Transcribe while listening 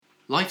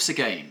Life's a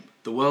game,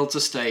 the world's a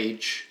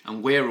stage,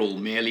 and we're all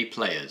merely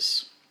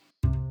players.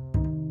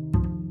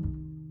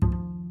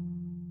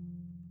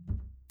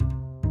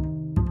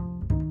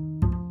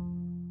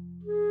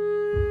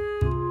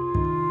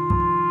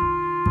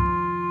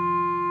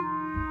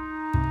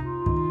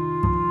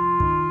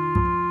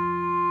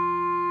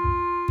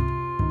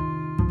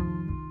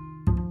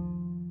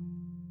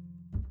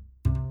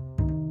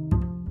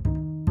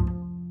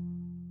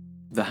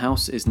 The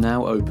house is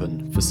now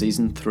open for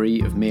Season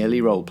 3 of Merely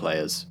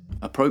Roleplayers,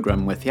 a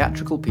programme where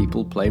theatrical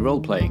people play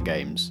role-playing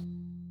games.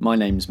 My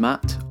name's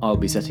Matt, I'll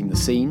be setting the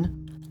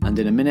scene, and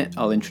in a minute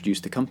I'll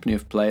introduce the company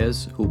of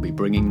players who'll be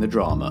bringing the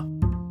drama.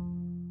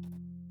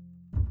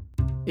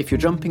 If you're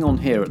jumping on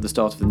here at the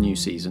start of the new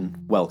season,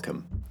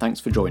 welcome. Thanks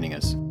for joining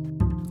us.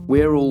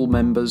 We're all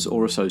members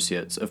or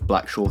associates of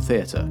Blackshaw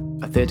Theatre,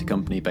 a theatre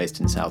company based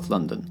in South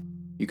London.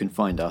 You can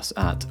find us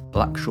at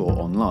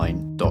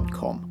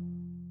blackshawonline.com.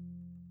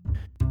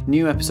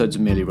 New episodes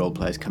of Merely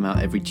Roleplayers come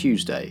out every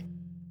Tuesday.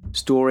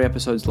 Story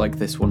episodes like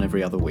this one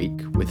every other week,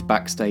 with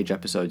backstage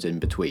episodes in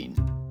between.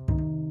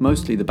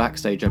 Mostly the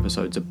backstage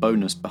episodes are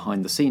bonus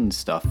behind-the-scenes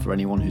stuff for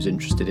anyone who's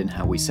interested in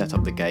how we set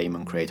up the game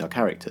and create our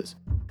characters.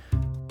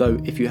 Though,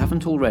 if you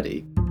haven't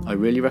already, I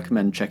really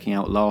recommend checking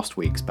out last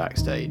week's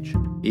backstage,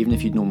 even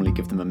if you'd normally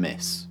give them a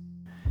miss.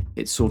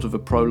 It's sort of a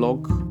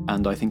prologue,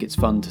 and I think it's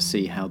fun to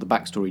see how the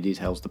backstory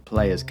details the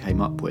players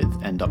came up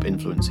with end up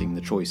influencing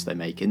the choice they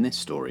make in this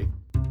story.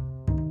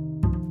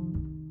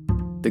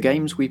 The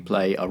games we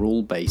play are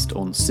all based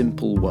on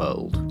Simple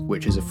World,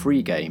 which is a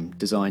free game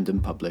designed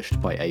and published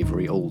by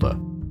Avery Alder.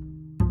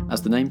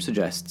 As the name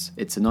suggests,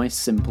 it's a nice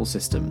simple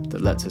system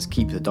that lets us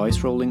keep the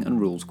dice rolling and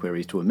rules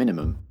queries to a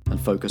minimum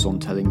and focus on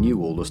telling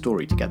New Alder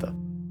story together.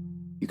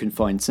 You can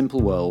find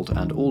Simple World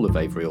and all of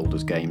Avery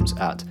Alder's games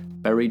at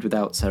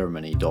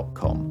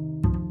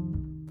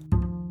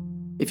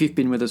buriedwithoutceremony.com. If you've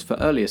been with us for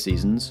earlier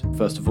seasons,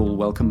 first of all,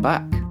 welcome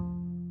back.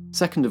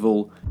 Second of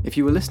all, if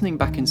you were listening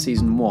back in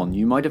Season 1,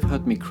 you might have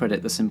heard me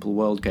credit the Simple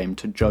World game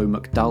to Joe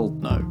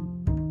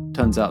McDaldno.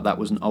 Turns out that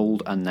was an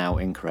old and now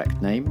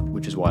incorrect name,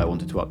 which is why I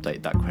wanted to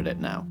update that credit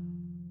now.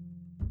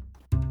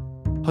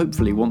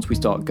 Hopefully, once we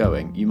start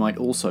going, you might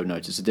also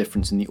notice a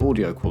difference in the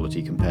audio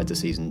quality compared to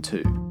Season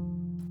 2.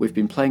 We've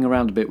been playing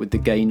around a bit with the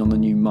gain on the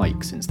new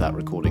mic since that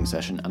recording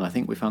session, and I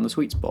think we found the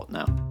sweet spot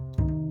now.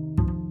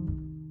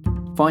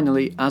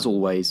 Finally, as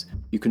always,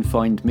 you can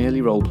find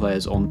Merely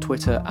Roleplayers on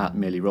Twitter at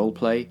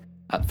merelyroleplay,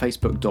 at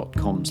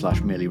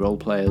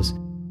facebook.com/merelyroleplayers,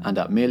 and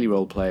at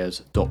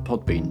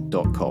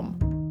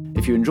merelyroleplayers.podbean.com.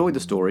 If you enjoy the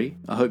story,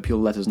 I hope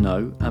you'll let us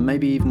know, and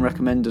maybe even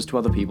recommend us to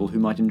other people who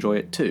might enjoy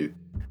it too,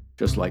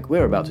 just like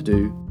we're about to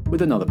do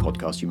with another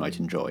podcast you might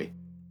enjoy.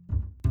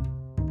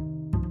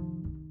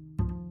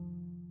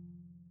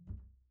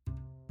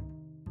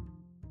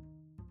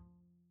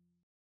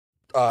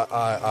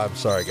 I'm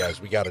sorry, guys.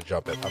 We got to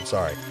jump it. I'm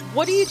sorry.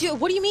 What do you do?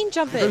 What do you mean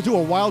jump You're it? going to do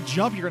a wild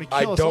jump? You're going to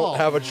kill us all. I don't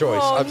have a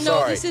choice. Oh, I'm no,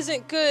 sorry. this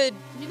isn't good.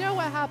 You know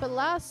what happened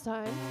last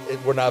time.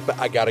 We're not.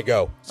 I got to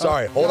go.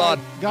 Sorry. Hold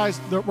on.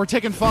 Guys, we're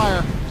taking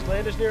fire. Just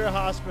land us near a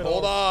hospital.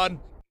 Hold on.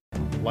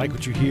 Like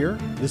what you hear?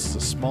 This is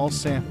a small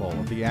sample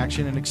of the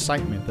action and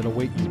excitement that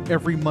await you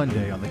every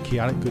Monday on the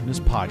Chaotic Goodness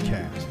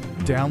Podcast.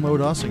 Download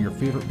us on your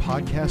favorite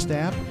podcast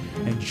app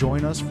and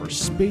join us for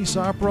space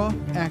opera,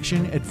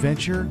 action,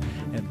 adventure,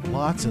 and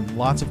lots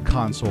of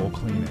console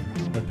cleaning.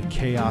 Let the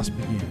chaos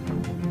begin.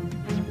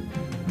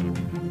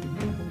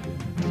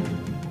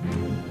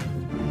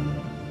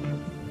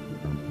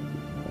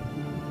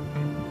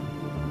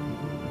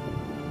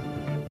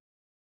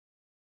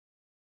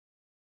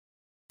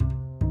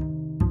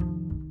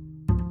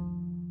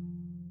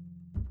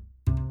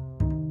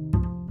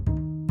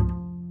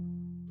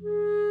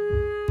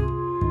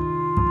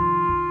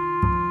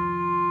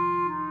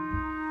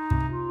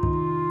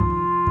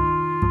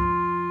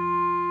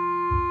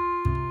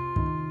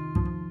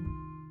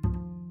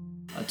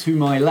 To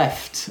my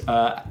left,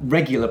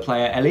 regular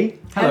player Ellie.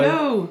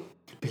 Hello.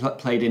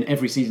 Played in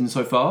every season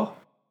so far.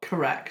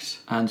 Correct.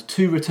 And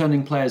two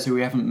returning players who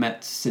we haven't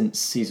met since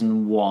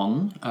Season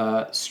 1,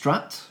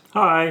 Strat.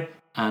 Hi.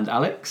 And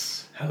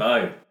Alex.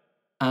 Hello.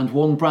 And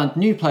one brand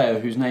new player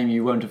whose name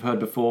you won't have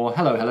heard before.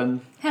 Hello, Helen.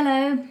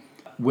 Hello.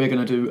 We're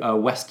going to do a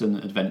Western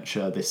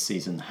adventure this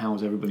season.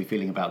 How's everybody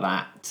feeling about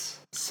that?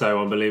 So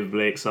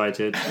unbelievably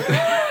excited.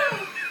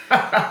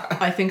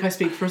 I think I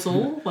speak for us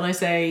all when I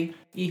say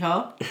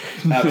yeehaw.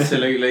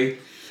 Absolutely.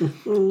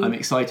 I'm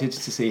excited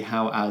to see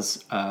how,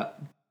 as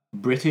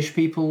British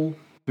people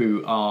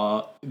who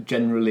are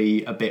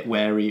generally a bit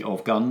wary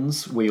of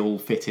guns, we all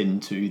fit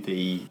into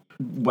the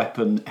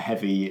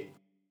weapon-heavy,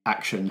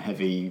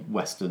 action-heavy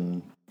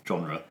Western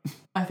genre.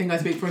 I think I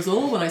speak for us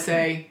all when I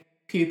say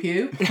pew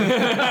pew.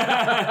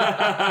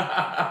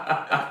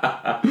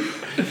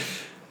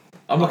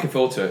 I'm looking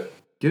forward to it.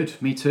 Good,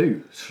 me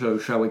too. So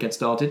shall we get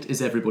started?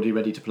 Is everybody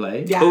ready to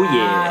play? Yes. Oh,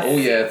 yeah. Oh,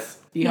 yes.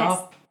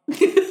 Yeehaw.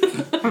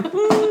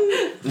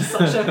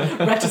 Such a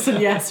reticent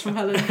yes from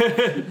Helen.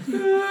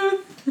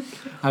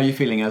 How are you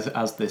feeling as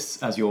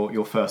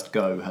your first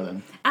go,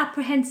 Helen?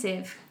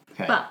 Apprehensive,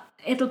 Okay. but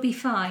it'll be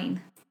fine.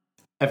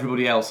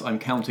 everybody else, I'm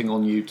counting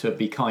on you to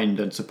be kind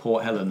and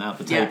support Helen at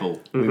the Yeah. table.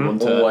 We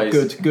want a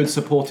Always. good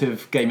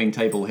supportive gaming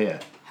table here.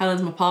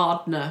 Helen's my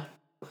partner.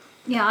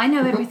 Yeah, I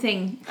know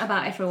everything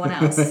about everyone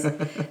else,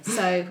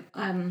 so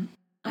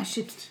I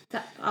should.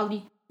 I'll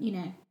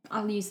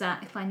use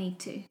that if I need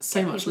to.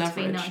 So Get much people to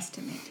be leverage. nice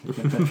to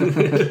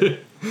me.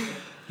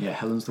 Yeah,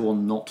 Helen's the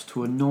one not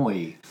to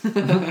annoy.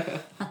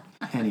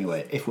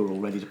 Anyway, if we're all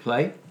ready to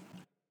play.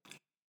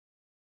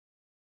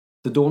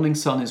 The dawning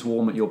sun is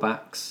warm at your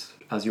backs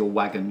as your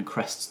wagon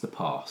crests the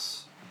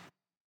pass.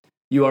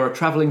 You are a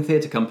travelling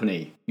theatre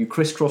company. You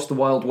crisscross the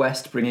Wild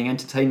West, bringing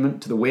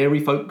entertainment to the weary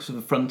folks of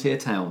the frontier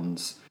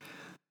towns.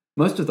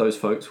 Most of those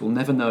folks will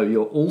never know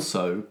you're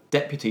also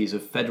deputies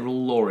of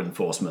federal law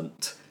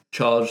enforcement,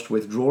 charged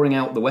with drawing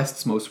out the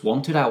West's most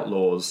wanted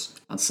outlaws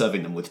and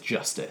serving them with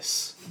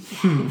justice.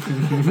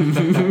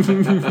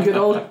 Good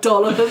old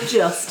dollop of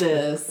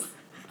justice.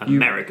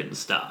 American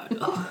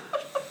style.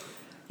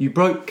 You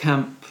broke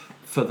camp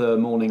for the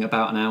morning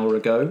about an hour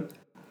ago,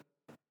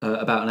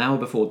 about an hour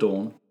before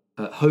dawn,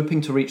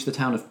 hoping to reach the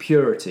town of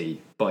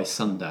Purity by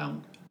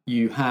sundown.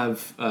 You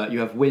have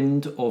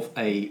wind of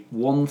a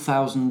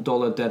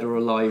 $1,000 dead or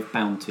alive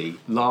bounty,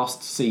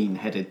 last seen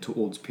headed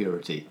towards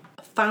Purity.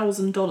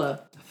 $1,000.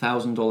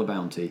 $1,000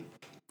 bounty,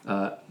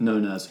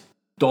 known as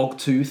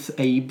Dogtooth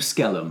Abe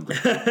Skellum.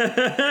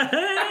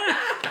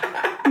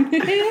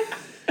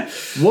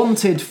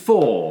 Wanted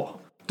for...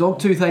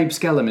 Dogtooth Abe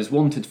Skellum is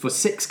wanted for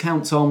 6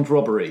 counts armed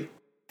robbery,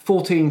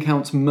 14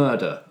 counts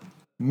murder,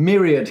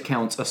 myriad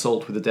counts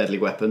assault with a deadly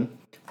weapon,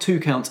 2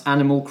 counts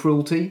animal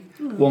cruelty,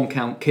 1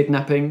 count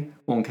kidnapping,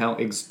 1 count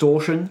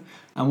extortion,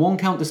 and 1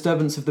 count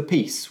disturbance of the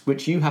peace,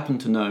 which you happen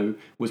to know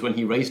was when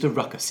he raised a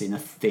ruckus in a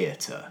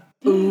theatre.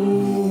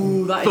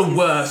 Ooh, that is The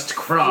worst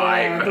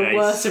crime. Yeah, the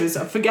worst of his.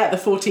 Forget the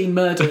 14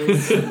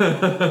 murders.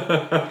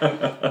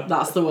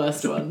 That's the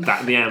worst one.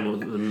 Back the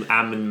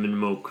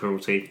animal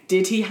cruelty.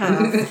 Did he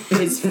have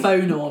his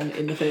phone on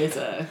in the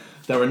theatre?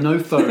 There are no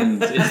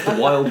phones, it's the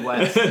Wild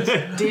West.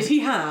 Did he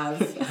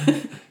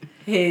have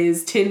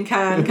his tin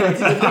can connected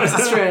to a piece of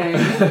string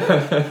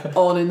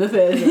on in the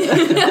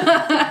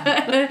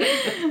theatre?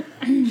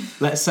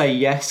 Let's say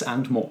yes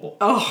and more.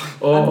 And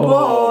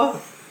more.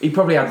 He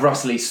probably had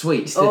Russell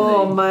Sweets, didn't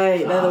Oh, he?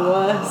 mate, they're the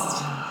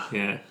worst.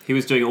 Yeah, he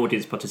was doing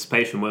audience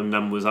participation when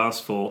none was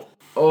asked for.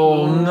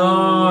 Oh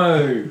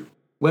no!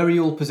 Where are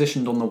you all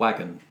positioned on the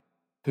wagon?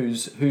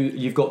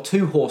 You've got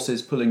 2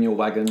 horses pulling your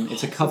wagon.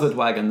 It's a covered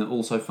wagon that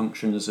also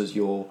functions as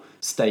your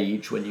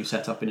stage when you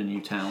set up in a new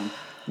town.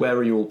 Where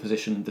are you all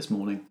positioned this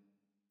morning?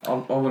 I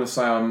want to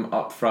say I'm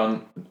up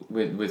front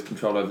with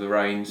control over the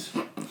reins.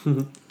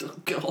 Oh,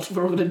 God,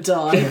 we're all going to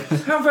die.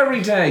 How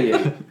very dare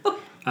you?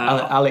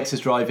 Alex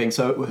is driving.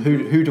 So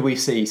who do we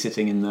see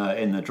sitting in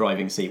the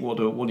driving seat? What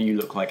do you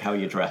look like? How are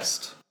you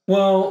dressed?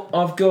 Well,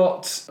 I've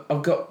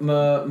got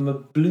my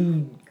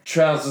blue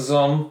trousers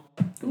on.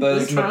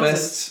 Those are my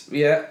best.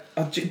 Yeah.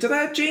 Do they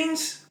have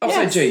jeans? I'll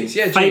Yes. say jeans.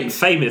 Yeah, jeans.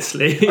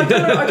 Famously. I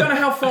don't know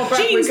how far back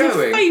Jeans we're were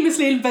going.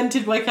 famously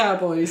invented by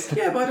cowboys.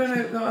 Yeah, but I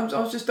don't know. I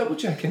was just double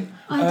checking.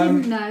 I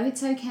didn't know.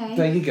 It's okay.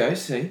 There you go.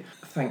 See,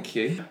 thank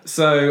you.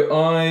 So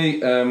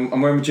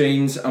I'm wearing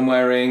jeans. I'm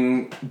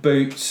wearing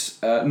boots,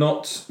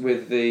 not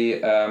with the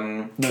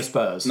No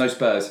spurs. no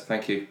spurs.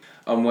 Thank you.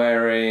 I'm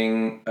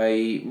wearing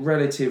a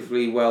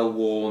relatively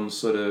well-worn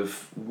sort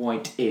of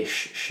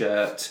white-ish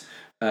shirt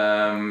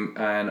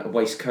and a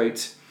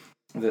waistcoat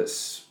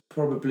that's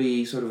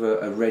probably sort of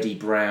a reddy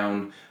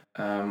brown.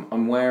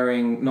 I'm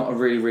wearing not a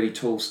really, really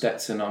tall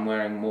Stetson. I'm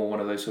wearing more one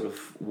of those sort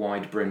of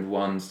wide-brimmed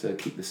ones to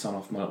keep the sun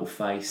off my little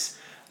face.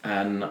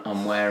 And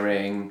I'm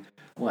wearing...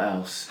 What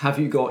else? Have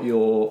you got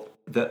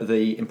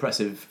the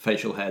impressive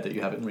facial hair that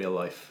you have in real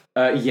life?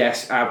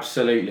 Yes,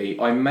 absolutely.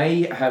 I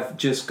may have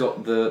just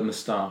got the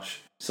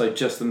moustache. So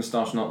just the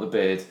moustache, not the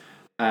beard.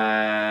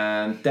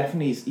 And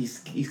definitely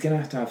he's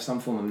going to have some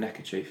form of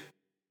neckerchief.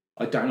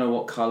 I don't know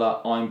what colour.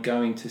 I'm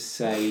going to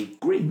say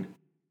green.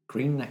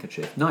 Green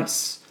neckerchief.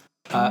 Nice.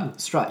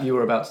 Strat, you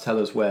were about to tell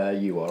us where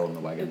you are on the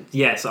wagon.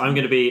 Yes, I'm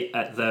going to be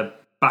at the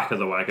back of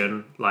the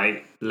wagon,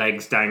 like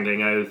legs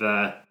dangling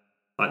over,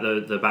 like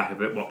the back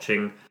of it,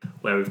 watching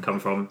where we've come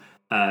from,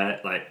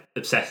 like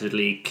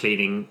obsessively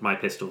cleaning my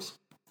pistols.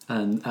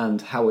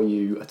 And how are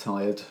you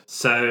attired?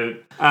 So,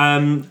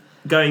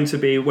 going to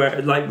be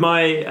where, like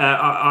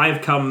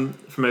I've come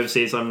from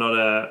overseas. I'm not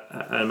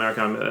an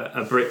American.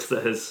 I'm a Brit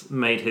that has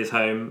made his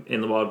home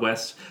in the Wild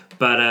West,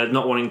 but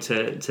not wanting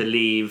to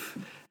leave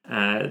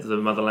the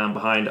motherland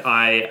behind.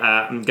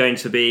 I'm going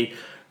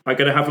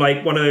to have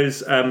like one of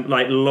those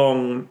like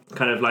long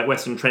kind of like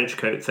Western trench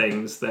coat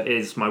things that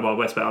is my Wild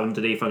West, but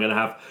underneath I'm going to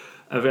have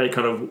a very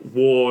kind of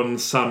worn,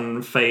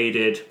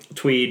 sun-faded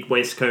tweed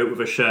waistcoat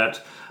with a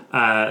shirt,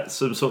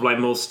 some sort of like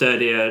more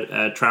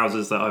sturdier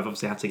trousers that I've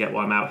obviously had to get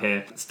while I'm out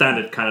here,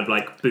 standard kind of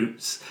like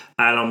boots,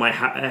 and on my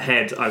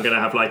head I'm going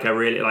to have like a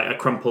really like a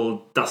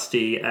crumpled,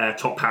 dusty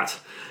top hat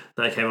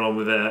that came along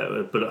with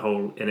a bullet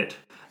hole in it.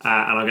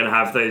 And I'm going to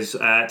have those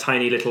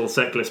tiny little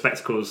circular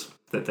spectacles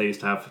that they used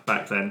to have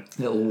back then.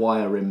 Little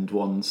wire-rimmed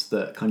ones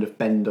that kind of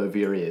bend over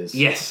your ears.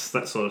 Yes,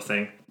 that sort of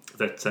thing.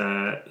 That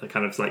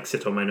kind of like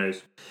sit on my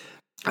nose.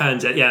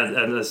 And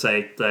and as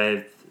I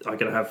say, I'm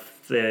going to have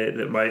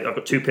I've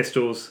got 2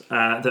 pistols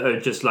that are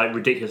just like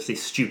ridiculously,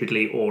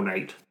 stupidly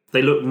ornate.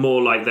 They look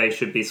more like they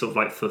should be sort of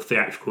like for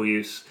theatrical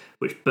use,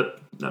 which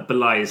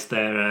belies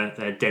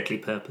their deadly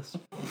purpose.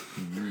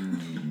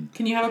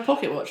 Can you have a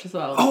pocket watch as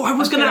well? Oh, I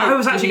was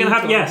actually going to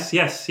have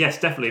yes,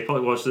 definitely a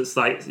pocket watch that's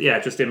like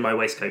just in my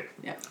waistcoat.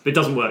 Yeah, but it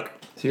doesn't work.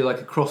 So you're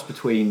like a cross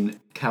between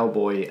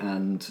cowboy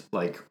and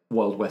like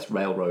Wild West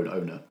Railroad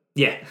owner.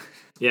 Yeah.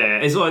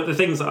 It's like the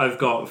things that I've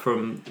got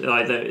from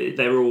like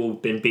they're all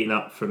been beaten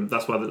up from.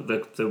 That's why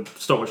the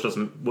stopwatch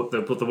doesn't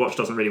the watch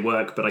doesn't really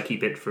work. But I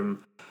keep it for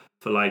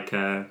like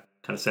kind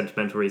of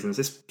sentimental reasons.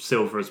 It's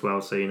silver as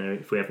well, so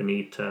if we ever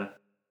need to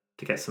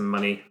get some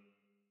money,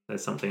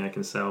 there's something I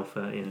can sell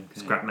for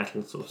scrap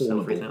metal sort of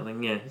silvery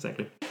thing. Yeah,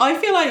 exactly. I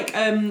feel like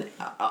I'm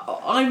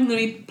going to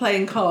be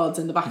playing cards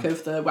in the back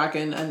of the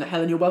wagon, and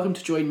Helen, you're welcome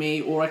to join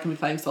me, or I can be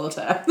playing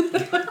solitaire.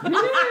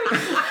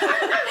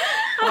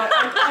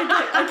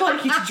 I'd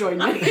like you to join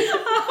me.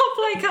 I'll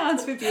play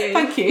cards with you.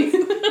 Thank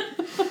you.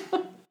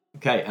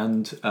 Okay,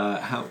 and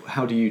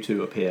how do you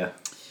two appear?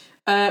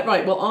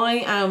 Right, well, I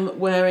am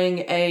wearing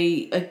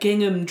a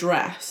gingham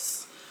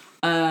dress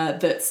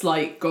that's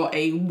like got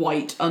a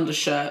white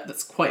undershirt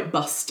that's quite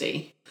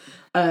busty,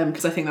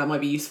 because I think that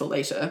might be useful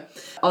later.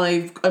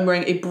 I'm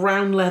wearing a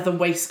brown leather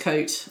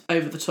waistcoat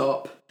over the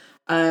top,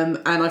 and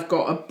I've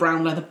got a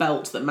brown leather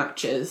belt that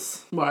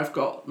matches, where I've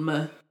got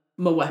my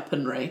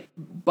weaponry,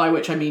 by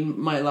which I mean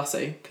my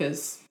lasso,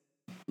 because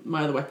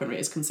my other weaponry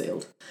is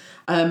concealed.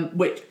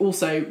 Which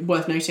also,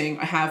 worth noting,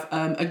 I have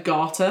a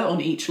garter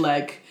on each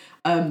leg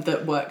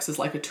that works as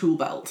like a tool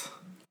belt.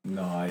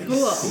 Nice.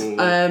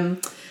 Cool.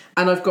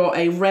 And I've got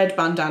a red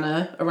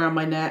bandana around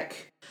my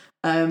neck,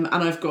 and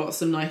I've got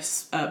some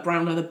nice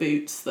brown leather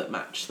boots that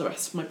match the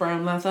rest of my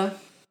brown leather.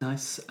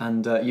 Nice.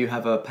 And you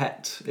have a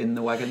pet in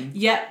the wagon?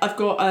 Yeah, I've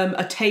got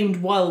a tamed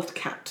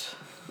wildcat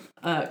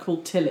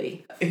called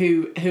Tilly,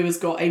 who has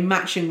got a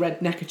matching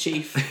red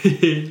neckerchief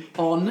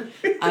on,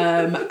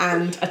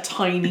 and a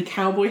tiny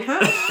cowboy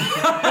hat.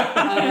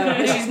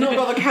 But she's not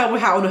got the cowboy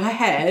hat on her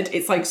head,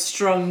 it's like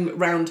strung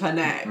round her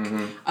neck,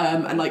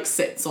 and like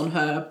sits on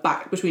her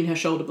back between her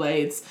shoulder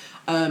blades.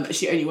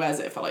 She only wears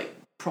it for like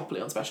properly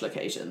on special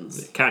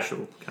occasions.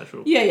 Casual.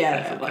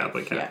 Yeah, like,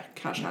 cowboy cap. Yeah,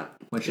 cash hat.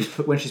 When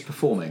she's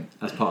performing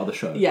as part of the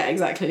show. Yeah,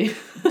 exactly.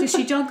 Does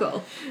she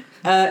juggle?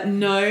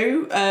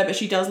 No, but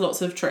she does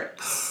lots of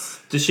tricks.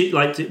 Does she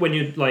when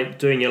you're like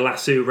doing your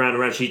lasso round and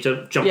round? She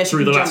jump she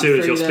through the can lasso jump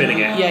as you're through spinning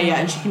it. Yeah,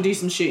 and she can do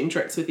some shooting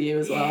tricks with you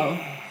as well.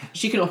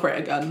 She can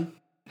operate a gun,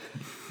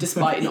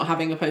 despite not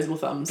having opposable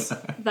thumbs.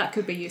 That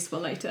could be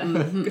useful later.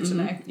 Good to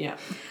know. Yeah.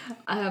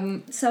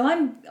 So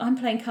I'm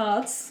playing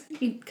cards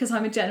because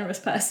I'm a generous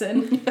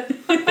person.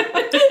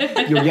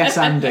 You're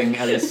yes-anding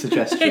Ellie's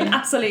suggestion.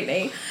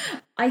 Absolutely.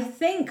 I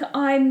think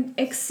I'm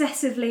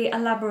excessively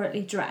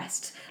elaborately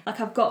dressed. Like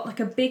I've got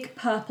like a big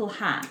purple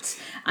hat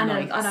and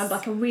I'm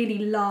like a really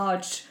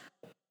large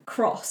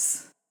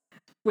cross,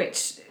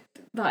 which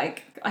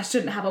like I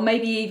shouldn't have, or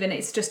maybe even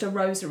it's just a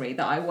rosary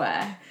that I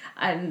wear.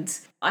 And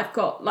I've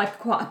got like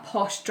quite a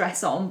posh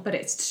dress on, but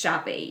it's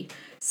shabby.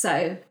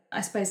 So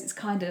I suppose it's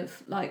kind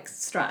of like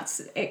Strat's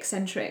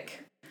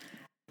eccentric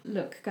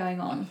look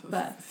going on,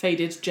 but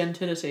faded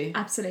gentility.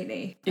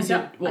 Absolutely.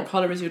 What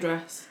colour is your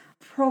dress?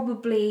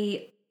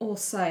 Probably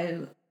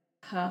also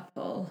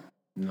purple.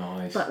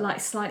 Nice. But like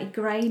slightly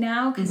grey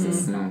now because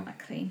it's not that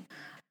clean.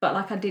 But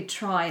like I did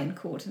try and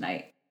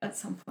coordinate at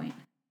some point.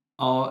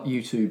 Are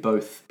you two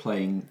both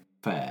playing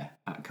fair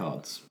at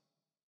cards?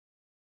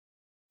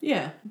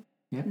 Yeah.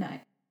 Yep. No.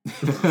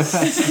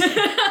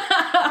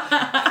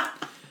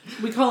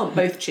 We can't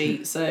both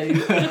cheat, so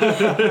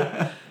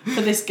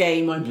for this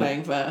game I'm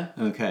playing fair.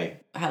 Okay.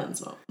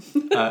 Helen's not.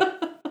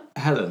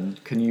 Helen,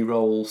 can you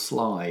roll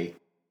sly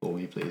for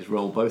me, please?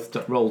 Roll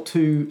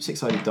 2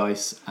 6-sided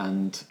dice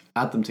and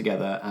add them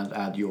together and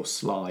add your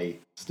sly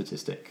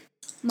statistic.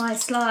 My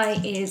sly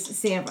is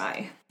 0.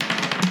 Not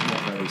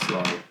very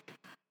sly.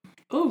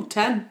 Oh,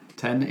 10.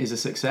 10 is a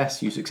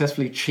success. You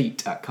successfully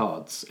cheat at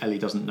cards. Ellie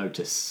doesn't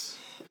notice.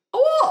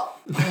 What?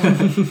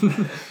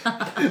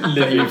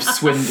 You've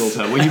swindled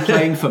her. Were you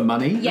playing for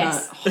money?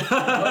 Yes.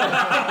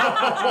 I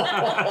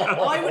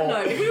would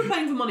know. If we were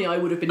playing for money, I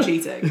would have been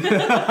cheating.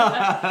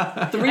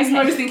 The reason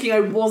I was thinking I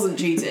wasn't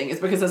cheating is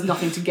because there's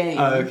nothing to gain.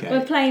 Okay.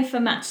 We're playing for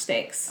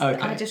matchsticks.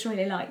 Okay. I just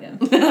really like them.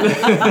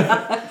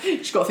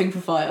 She's got a thing for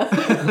fire.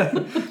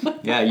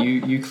 Yeah,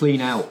 you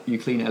clean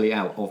Ellie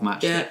out of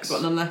matchsticks. Yeah,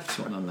 got none left.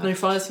 No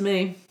fires for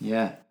me.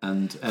 Yeah,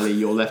 and Ellie,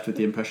 you're left with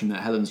the impression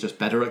that Helen's just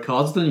better at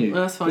cards than you.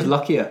 Well, that's fine. She's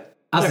luckier.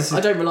 I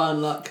don't rely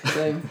on luck,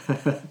 so...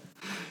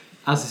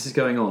 As this is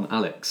going on,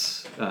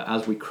 Alex,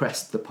 as we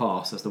crest the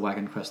pass, as the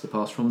wagon crests the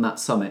pass from that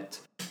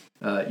summit,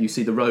 you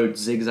see the road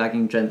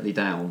zigzagging gently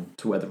down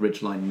to where the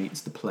ridgeline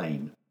meets the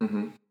plain.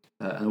 Mm-hmm.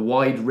 And a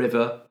wide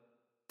river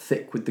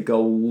thick with the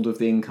gold of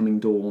the incoming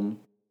dawn,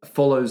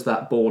 follows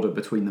that border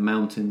between the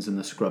mountains and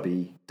the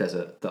scrubby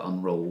desert that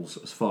unrolls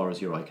as far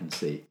as your eye can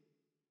see.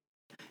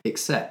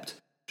 Except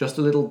just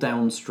a little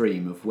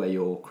downstream of where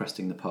you're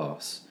cresting the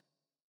pass,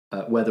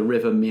 where the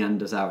river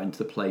meanders out into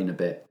the plain a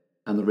bit,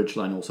 and the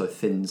ridgeline also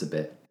thins a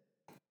bit.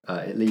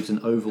 It leaves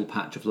an oval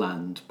patch of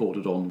land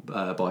bordered on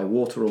by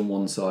water on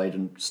one side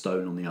and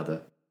stone on the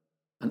other.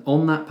 And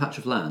on that patch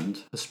of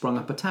land has sprung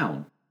up a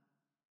town.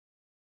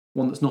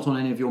 One that's not on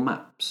any of your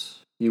maps.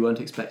 You weren't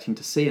expecting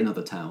to see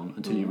another town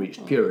until you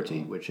reached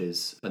Purity, which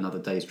is another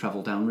day's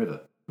travel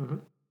downriver. Mm-hmm.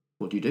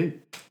 What do you do?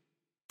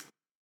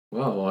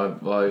 Well,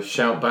 I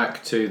shout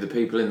back to the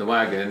people in the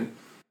wagon,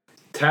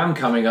 town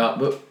coming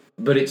up,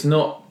 but it's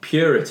not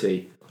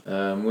Purity.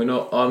 I'm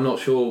not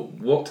sure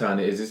what town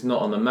it is. It's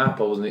not on the map.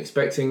 I wasn't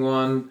expecting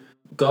one.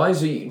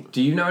 Guys,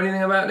 do you know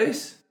anything about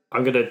this?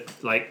 I'm gonna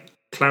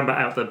clamber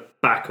out the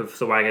back of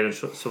the wagon and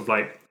sort of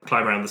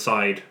climb around the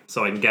side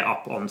so I can get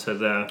up onto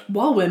the.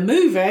 While we're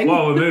moving,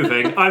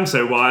 I'm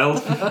so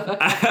wild.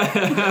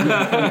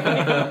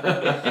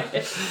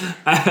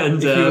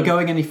 And if you were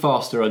going any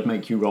faster, I'd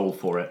make you roll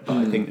for it. But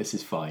I think this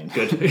is fine.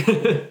 Good.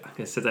 I'm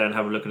gonna sit there and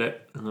have a look at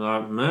it.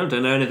 No,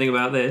 don't know anything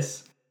about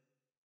this.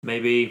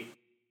 Maybe.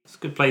 It's a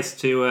good place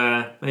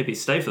to maybe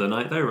stay for the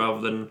night, though,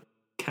 rather than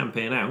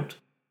camping out.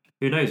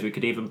 Who knows? We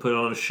could even put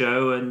on a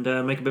show and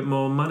make a bit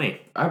more money.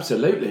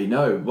 Absolutely,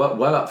 no.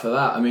 Well up for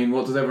that. I mean,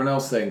 what does everyone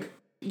else think?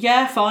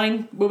 Yeah,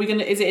 fine.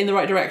 Is it in the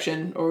right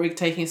direction, or are we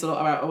taking us a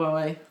lot out of our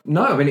way?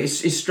 No, I mean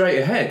it's straight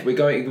ahead. We're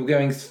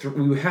going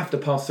through. We have to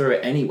pass through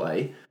it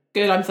anyway.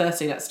 Good. I'm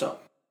thirsty. Let's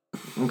stop.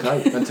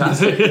 Okay,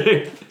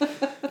 fantastic.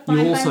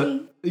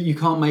 You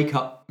can't make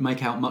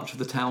out much of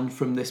the town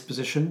from this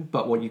position,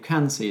 but what you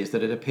can see is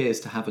that it appears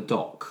to have a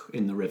dock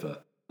in the river,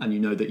 and you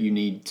know that you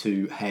need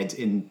to head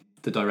in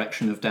the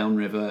direction of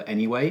downriver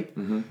anyway,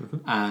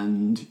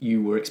 and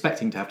you were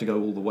expecting to have to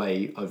go all the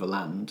way over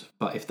land,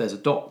 but if there's a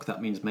dock,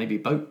 that means maybe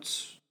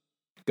boats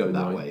go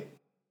that way.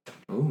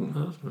 Oh,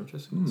 that's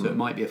interesting. So it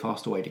might be a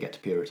faster way to get to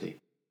Purity.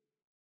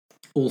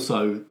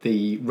 Also,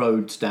 the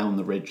roads down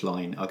the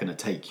ridgeline are going to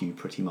take you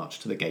pretty much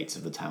to the gates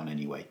of the town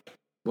anyway.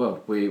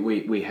 Well,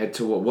 we head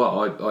toward. Well,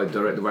 I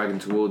direct the wagon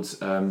towards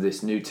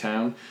this new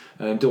town.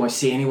 Do I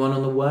see anyone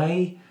on the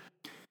way?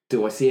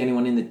 Do I see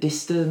anyone in the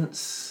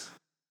distance?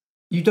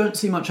 You don't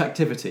see much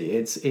activity.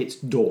 It's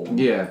dawn.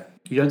 Yeah.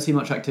 You don't see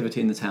much activity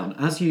in the town.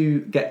 As you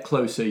get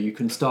closer, you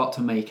can start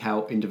to make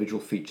out individual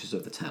features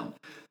of the town.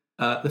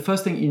 The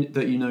first thing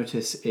that you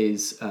notice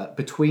is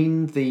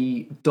between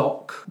the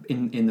dock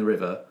in the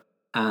river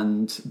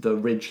and the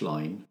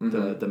ridgeline,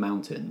 the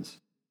mountains,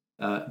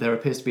 there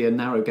appears to be a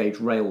narrow gauge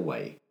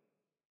railway,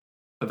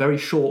 a very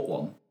short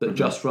one that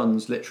just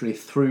runs literally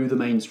through the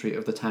main street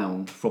of the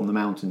town from the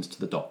mountains to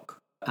the dock.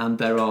 And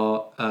there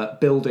are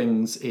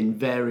buildings in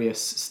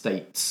various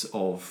states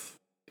of,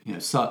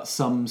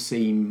 some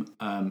seem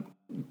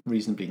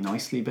reasonably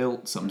nicely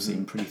built, some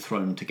seem pretty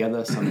thrown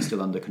together, some are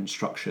still under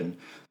construction,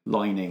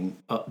 lining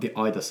the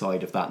either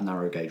side of that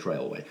narrow gauge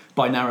railway.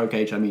 By narrow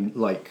gauge, I mean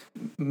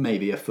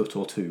maybe a foot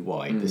or two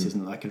wide. This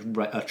isn't like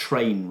a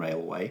train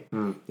railway.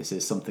 This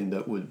is something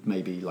that would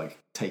maybe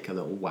take a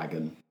little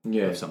wagon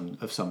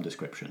of some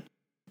description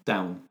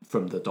down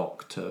from the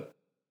dock to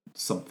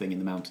something in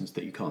the mountains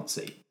that you can't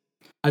see.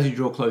 As you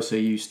draw closer,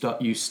 you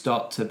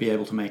start to be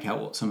able to make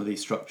out what some of these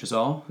structures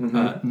are.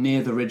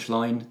 Near the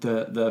ridgeline,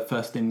 the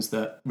first things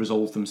that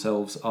resolve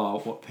themselves are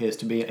what appears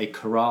to be a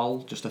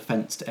corral, just a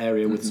fenced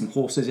area with some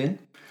horses in.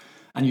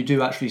 And you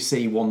do actually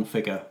see one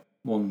figure,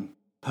 one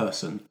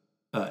person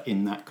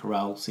in that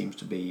corral seems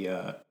to be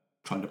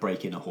trying to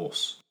break in a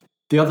horse.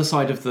 The other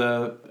side of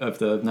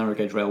the narrow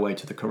gauge railway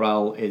to the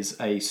corral is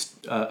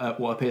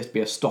what appears to be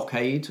a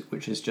stockade,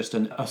 which is just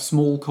a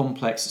small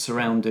complex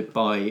surrounded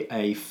by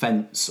a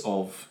fence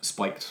of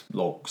spiked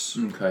logs.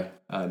 Okay.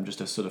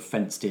 Just a sort of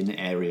fenced-in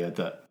area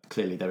that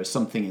clearly there is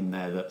something in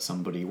there that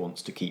somebody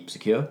wants to keep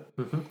secure.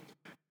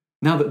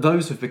 Now that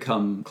those have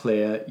become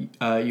clear,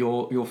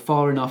 you're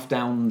far enough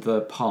down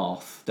the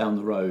path, down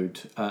the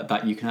road,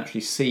 that you can actually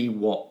see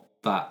what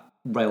that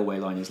railway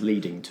line is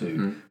leading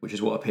to, which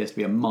is what appears to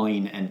be a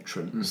mine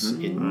entrance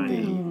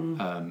in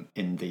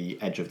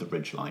the edge of the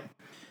ridge line.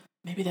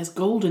 Maybe there's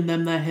gold in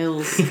them there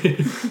hills.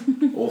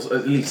 Or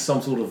at least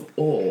some sort of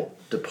ore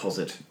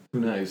deposit.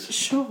 Who knows?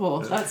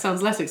 Sure, that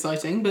sounds less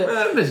exciting, but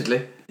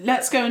admittedly.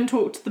 Let's go and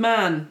talk to the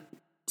man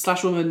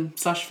 / woman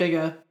 /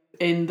 figure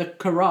in the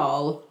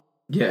corral.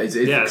 Yeah, is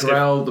the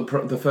corral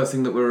the first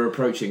thing that we're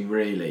approaching,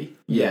 really?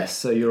 Yes,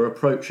 so you're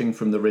approaching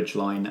from the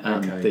ridgeline,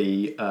 and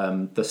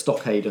the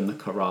stockade and the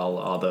corral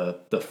are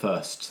the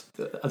first.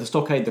 The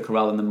stockade, the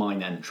corral, and the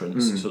mine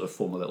entrance sort of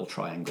form a little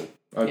triangle.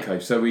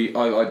 Okay, so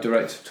I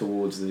direct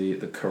towards the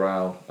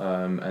corral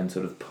and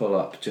sort of pull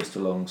up just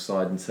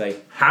alongside and say,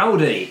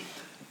 "Howdy!"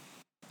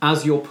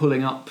 As you're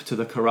pulling up to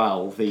the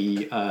corral,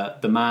 the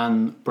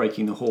man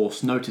breaking the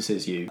horse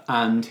notices you,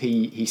 and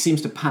he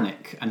seems to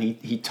panic, and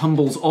he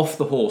tumbles off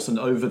the horse and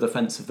over the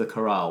fence of the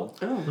corral,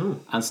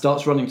 and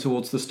starts running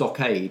towards the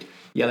stockade,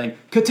 yelling,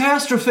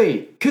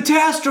 "Catastrophe!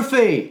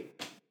 Catastrophe!"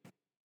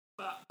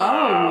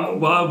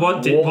 Well,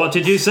 what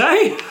did you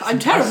say? I'm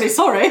terribly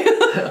sorry.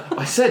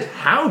 I said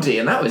howdy,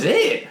 and that was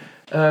it.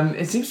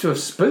 It seems to have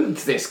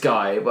spooked this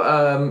guy.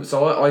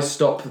 So I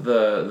stop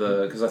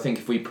the because I think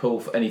if we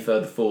pull any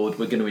further forward,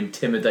 we're going to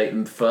intimidate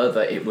them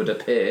further. It would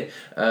appear.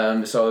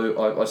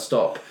 So I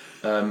stop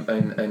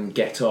and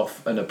get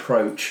off and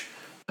approach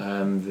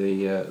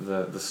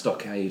the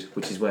stockade,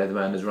 which is where the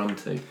man has run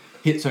to.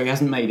 So he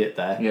hasn't made it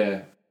there.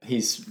 Yeah.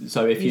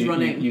 If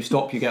you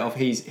stop, you get off.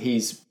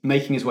 He's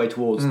making his way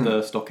towards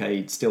the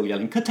stockade, still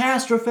yelling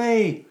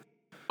 "Catastrophe!"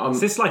 Is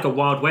this like a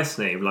Wild West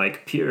name,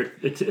 like pure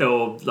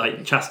or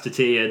like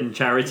chastity and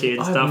charity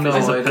and stuff? No Is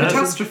this a idea.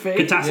 Catastrophe.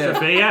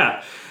 Catastrophe,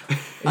 yeah.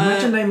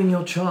 Imagine naming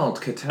your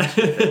child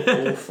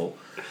Catastrophe. Awful.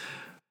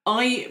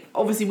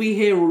 Obviously we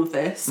hear all of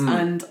this,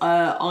 and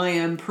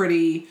I'm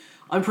pretty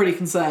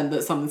concerned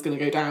that something's going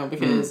to go down,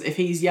 because if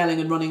he's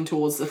yelling and running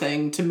towards the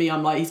thing, to me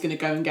I'm like, he's going to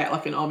go and get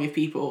like an army of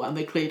people, and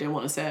they clearly don't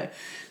want us here.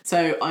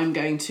 So I'm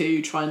going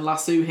to try and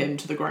lasso him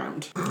to the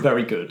ground.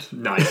 Very good.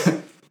 Nice.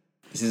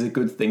 This is a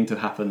good thing to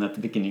happen at the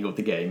beginning of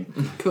the game.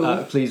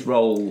 Cool. Please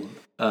roll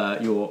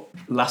your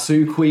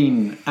Lasso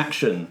Queen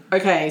action.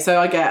 Okay, so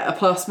I get a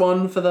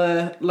 +1 for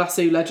the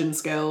lasso legend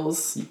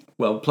skills.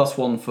 Well,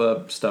 +1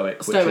 for Stoic,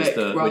 which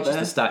is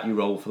the stat you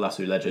roll for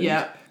Lasso Legend.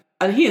 Yeah,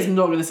 and he is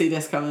not going to see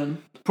this coming.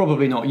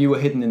 Probably not. You were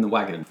hidden in the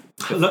wagon.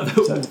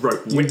 The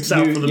rope whips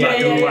out from the back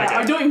of the wagon.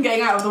 I'm not even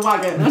getting out of the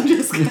wagon. I'm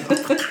just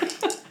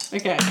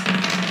okay.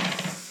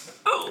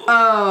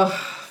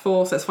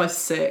 4, so that's 5,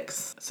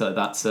 6. So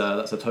that's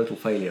a total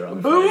failure, I'm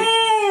afraid.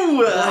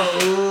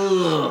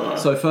 Ooh!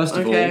 So first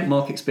of all,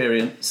 mark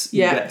experience.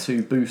 You Yeah. get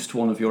to boost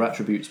one of your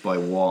attributes by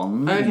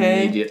 1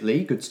 Okay.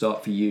 immediately. Good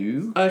start for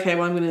you. Okay,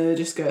 well I'm going to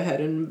just go ahead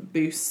and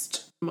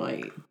boost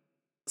my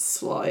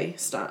sly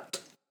stat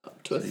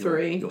up to a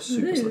 3. You're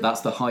super. So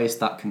that's the highest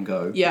that can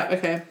go. Yeah,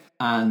 okay.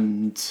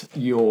 And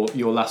your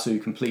lasso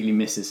completely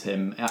misses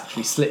him. It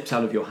actually slips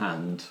out of your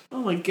hand.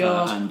 Oh my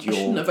god, and I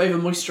shouldn't have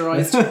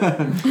over-moisturised.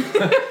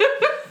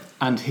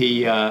 And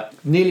he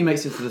nearly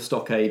makes it to the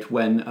stockade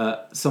when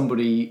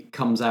somebody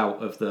comes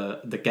out of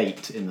the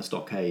gate in the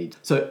stockade.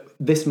 So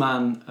this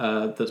man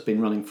that's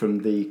been running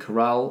from the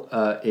corral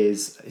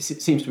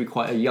seems to be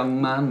quite a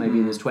young man, maybe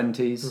in his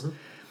 20s,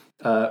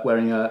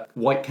 wearing a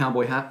white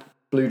cowboy hat,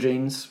 blue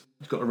jeans.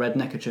 He's got a red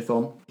neckerchief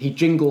on. He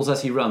jingles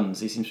as he runs.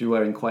 He seems to be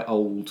wearing quite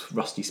old,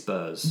 rusty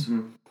spurs.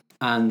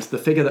 And the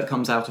figure that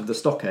comes out of the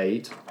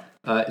stockade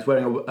is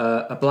wearing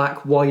a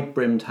black,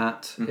 wide-brimmed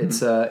hat.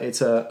 It's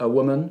a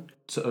woman,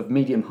 sort of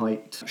medium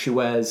height.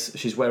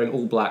 She's wearing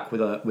all black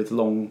with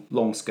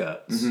long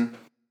skirts,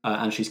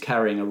 and she's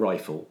carrying a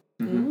rifle.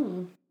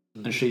 And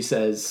she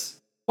says,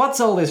 "What's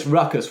all this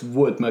ruckus,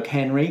 Wood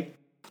McHenry?"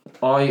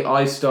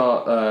 I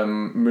start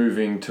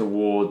moving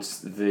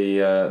towards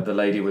the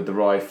lady with the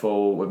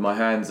rifle with my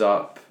hands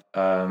up,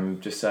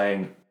 just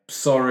saying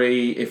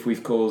sorry if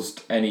we've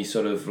caused any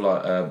sort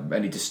of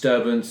any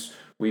disturbance.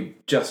 We've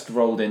just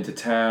rolled into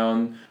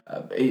town.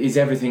 Is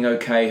everything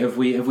okay? Have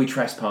we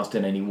trespassed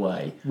in any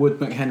way? Wood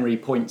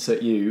McHenry points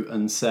at you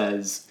and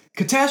says,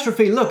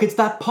 "Catastrophe! Look, it's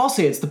that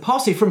posse. It's the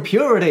posse from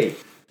Purity.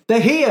 They're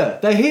here.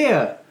 They're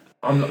here."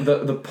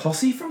 The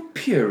posse from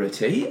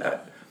Purity.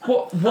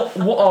 What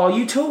are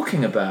you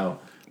talking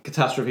about?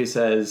 Catastrophe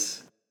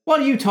says,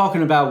 "What are you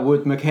talking about,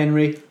 Wood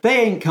McHenry?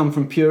 They ain't come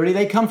from Purity,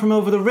 they come from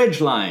over the ridge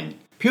line.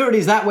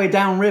 Purity's that way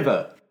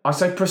downriver." I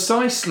say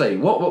precisely.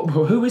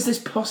 Who is this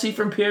posse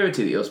from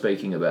Purity that you're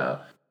speaking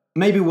about?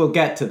 Maybe we'll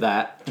get to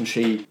that. And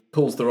she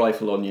pulls the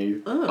rifle on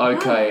you.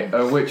 Okay,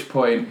 at which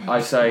point I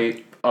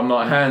say, I'm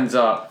like, hands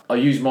up. I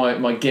use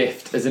my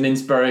gift as an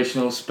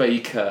inspirational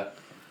speaker.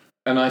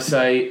 And I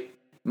say,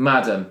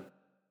 "Madam,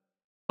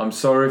 I'm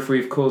sorry if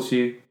we've caused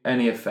you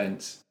any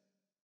offence.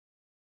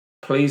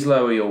 Please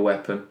lower your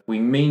weapon. We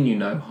mean you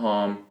no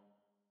harm.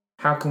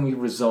 How can we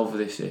resolve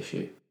this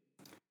issue?"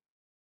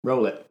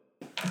 Roll it.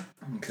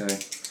 Okay.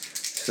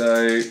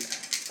 So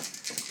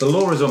the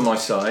law is on my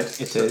side.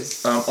 It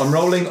is. I'm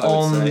rolling I would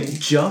on say.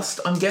 just,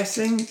 I'm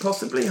guessing,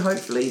 possibly,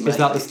 hopefully. Is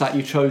that the stat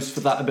you chose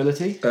for that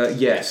ability?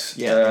 Yes.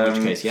 Yeah, in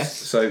which case, yes.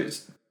 So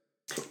is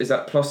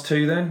that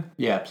 +2 then?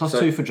 Yeah,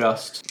 +2 for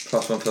just.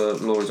 +1 for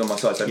the law is on my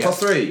side. So Yeah.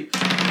 +3.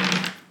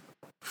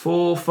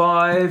 4,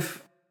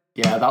 5.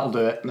 Yeah, that'll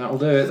do it. That'll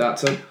do it.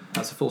 That's a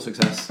full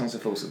success. That's a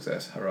full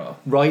success. Hurrah.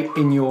 Right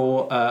in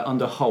your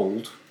under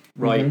hold,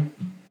 right?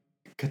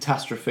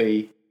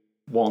 Catastrophe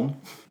 1.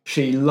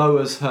 She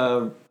lowers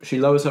her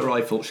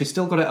rifle. She's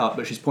still got it up,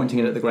 but she's pointing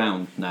it at the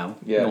ground now,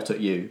 not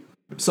at you.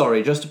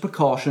 "Sorry, just a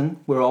precaution.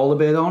 We're all a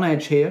bit on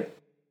edge here.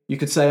 You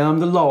could say I'm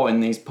the law in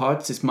these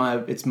parts. It's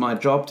my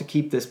job to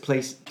keep this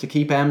place, to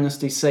keep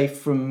Amnesty safe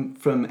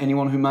from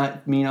anyone who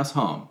might mean us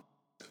harm."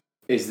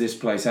 Is this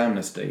place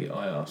Amnesty?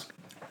 I ask.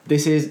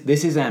 This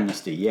is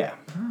Amnesty, yeah.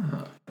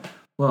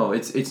 Well,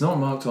 it's not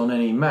marked on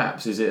any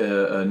maps. Is it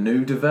a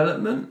new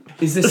development?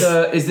 Is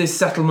this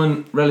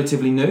settlement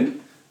relatively new?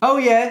 Oh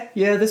yeah.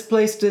 This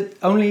place did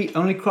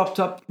only cropped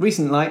up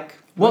recent. Like,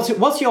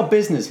 what's your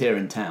business here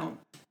in town?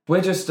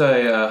 We're just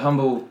a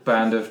humble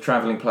band of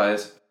travelling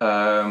players.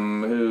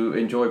 who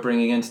enjoy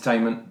bringing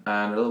entertainment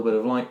and a little bit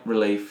of light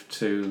relief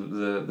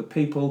to the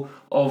people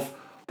of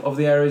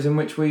the areas in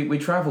which we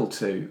travel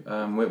to.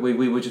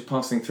 We were just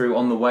passing through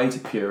on the way to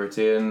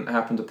Purity and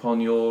happened upon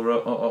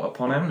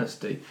upon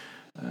Amnesty.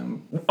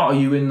 Are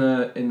you in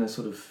the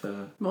sort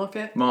of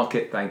market?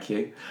 Market, thank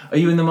you. Are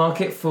you in the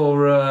market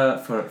for a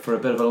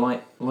bit of a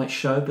light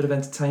show, a bit of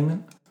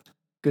entertainment?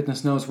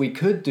 Goodness knows we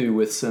could do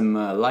with some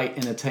light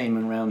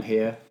entertainment around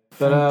here.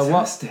 But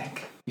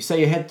Fantastic. You say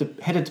you're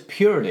headed to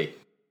Purity?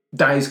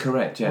 That is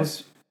correct.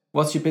 Yes.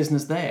 What's your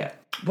business there?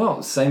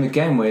 Well, same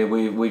again.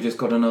 We just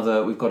got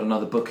another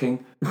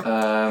booking,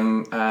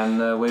 and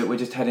we're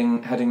just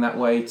heading that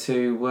way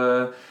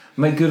to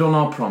make good on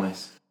our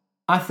promise.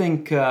 I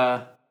think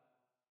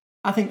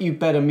you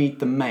better meet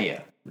the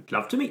mayor. Would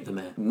love to meet the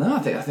mayor. No, I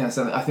think that's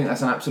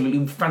an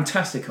absolutely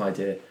fantastic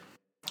idea.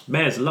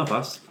 Mayors love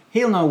us.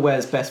 He'll know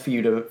where's best for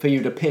you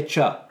to pitch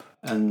up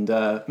and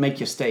make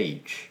your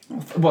stage.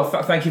 Well,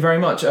 thank you very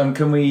much.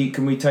 Can we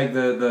take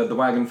the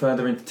wagon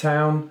further into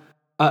town?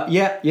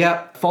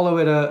 Yeah. Follow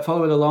it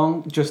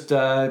along. Just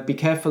be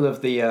careful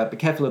of the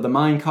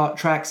minecart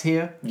tracks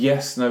here.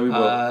 Yes, no, we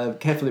will.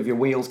 Careful of your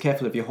wheels.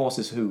 Careful of your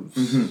horse's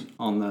hooves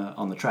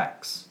on the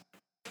tracks.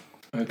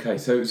 Okay,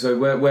 so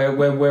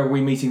where are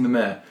we meeting the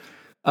mayor?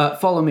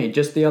 Follow me,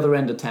 just the other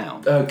end of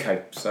town.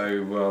 Okay,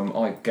 so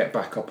I get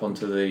back up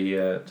onto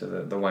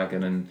the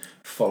wagon and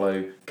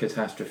follow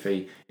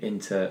Catastrophe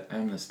into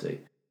Amnesty.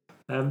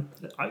 I'm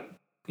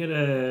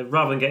gonna,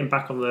 rather than getting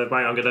back on the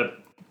wagon, I'm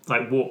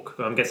gonna walk.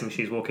 I'm guessing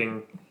she's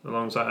walking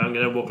alongside. I'm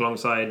gonna walk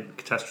alongside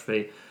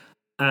Catastrophe,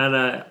 and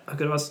I'm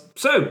gonna ask.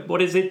 So,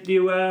 what is it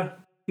you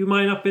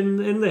mine up in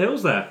the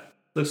hills there?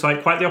 Looks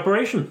like quite the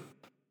operation.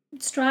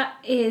 Strat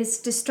is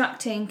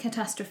distracting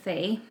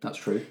Catastrophe. That's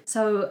true.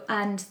 So,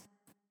 and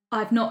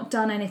I've not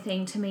done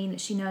anything to mean that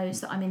she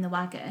knows that I'm in the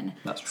wagon.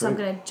 That's true. So I'm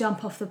going to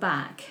jump off the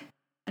back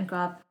and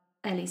grab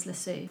Ellie's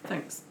lasso.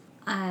 Thanks.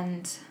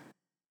 And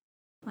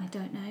I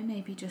don't know,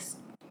 maybe just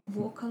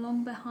walk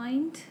along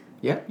behind.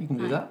 Yeah, you can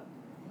do that.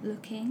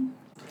 Looking.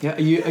 Yeah, are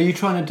you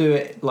trying to do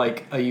it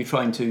are you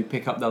trying to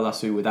pick up the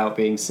lasso without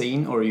being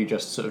seen, or are you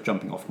just sort of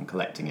jumping off and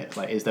collecting it?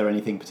 Is there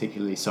anything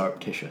particularly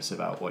surreptitious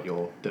about what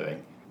you're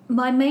doing?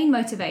 My main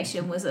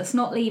motivation was us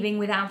not leaving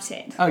without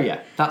it. Oh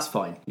yeah, that's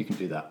fine. You can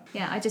do that.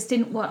 Yeah, I just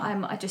didn't want.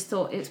 I just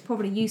thought it was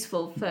probably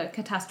useful for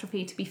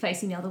Catastrophe to be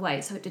facing the other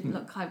way, so it didn't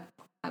look like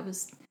I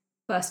was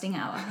bursting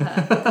out at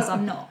her because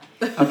I'm not.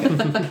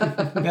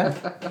 Okay. Yeah,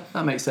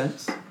 that makes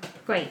sense.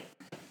 Great.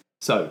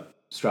 So,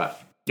 Strat,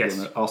 Yes.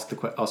 you want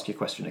to ask your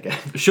question again?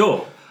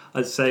 Sure.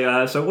 I'd say.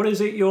 So, what is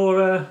it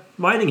you're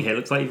mining here?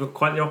 Looks like you've got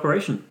quite the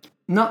operation.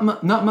 Not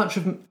much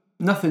of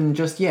nothing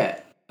just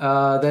yet.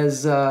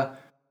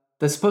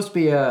 There's supposed to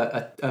be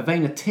a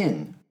vein of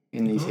tin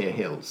in these here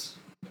hills,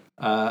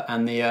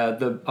 and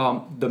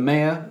the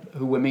mayor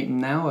who we're meeting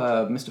now,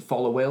 Mr.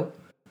 Followill,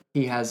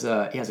 he has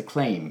a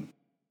claim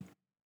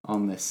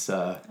on this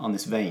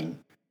vein,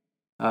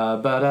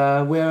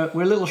 but we're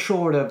a little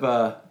short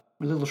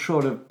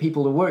of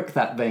people to work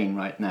that vein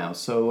right now,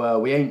 so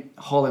we ain't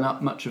hauling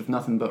up much of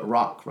nothing but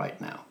rock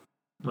right now.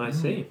 I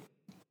see.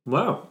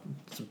 Wow,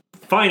 it's a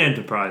fine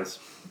enterprise.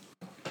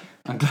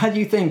 I'm glad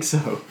you think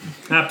so.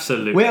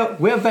 Absolutely.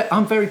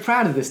 I'm very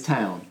proud of this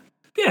town.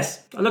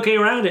 Yes, looking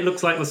around, it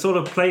looks like the sort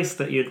of place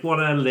that you'd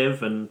want to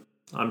live, and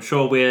I'm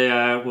sure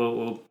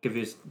we'll give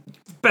you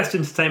best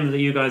entertainment that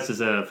you guys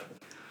deserve.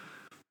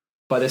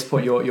 By this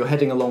point, you're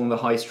heading along the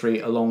high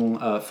street,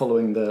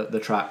 following the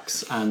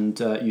tracks, and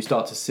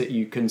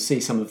you can see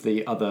some of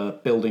the other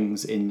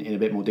buildings in a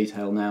bit more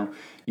detail now.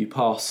 You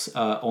pass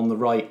on the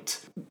right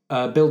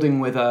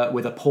building with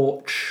a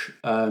porch,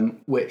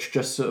 which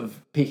just sort of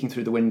peeking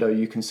through the window,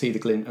 you can see the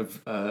glint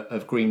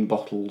of green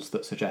bottles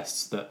that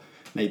suggests that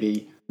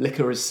maybe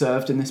liquor is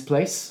served in this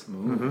place.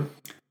 Mm-hmm.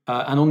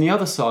 And on the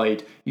other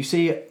side, you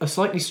see a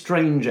slightly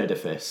strange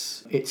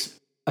edifice. It's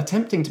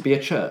attempting to be a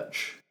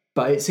church,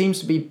 but it seems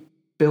to be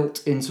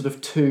built in sort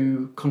of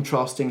two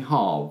contrasting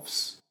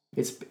halves.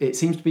 It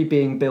seems to be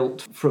being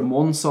built from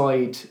one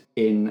side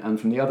in and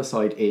from the other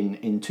side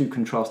in two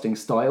contrasting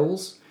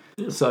styles.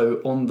 Yeah.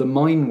 So on the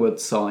Mineward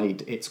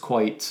side, it's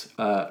quite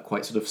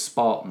sort of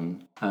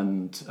Spartan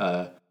and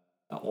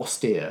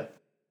austere,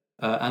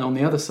 and on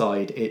the other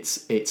side,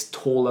 it's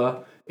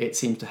taller. It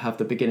seems to have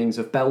the beginnings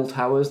of bell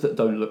towers that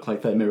don't look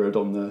like they're mirrored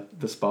on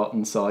the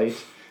Spartan side.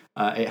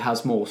 It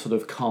has more sort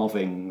of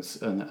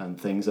carvings and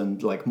things,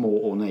 and like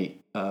more ornate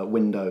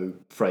window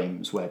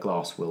frames where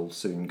glass will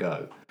soon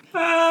go.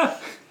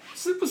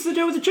 What's the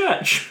deal with the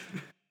church?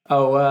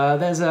 Oh,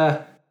 there's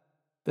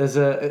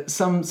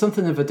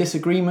something of a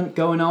disagreement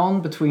going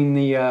on between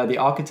the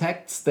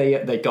architects.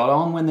 They got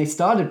on when they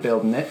started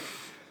building it,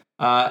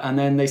 and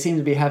then they seem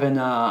to be having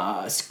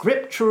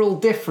scriptural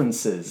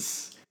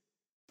differences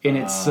in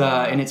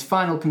its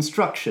final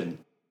construction.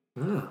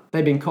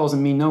 They've been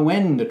causing me no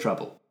end of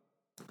trouble.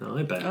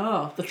 I bet.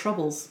 Ah, the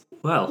troubles.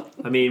 Well,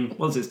 I mean,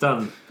 once it's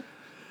done,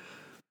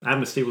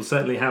 Amnesty will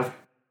certainly have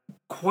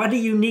quite a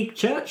unique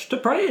church to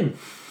pray in.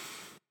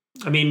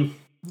 I mean,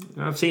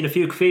 I've seen a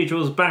few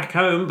cathedrals back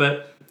home,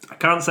 but I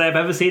can't say I've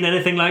ever seen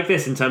anything like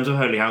this in terms of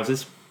holy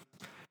houses.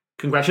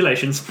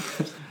 Congratulations.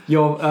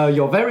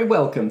 You're very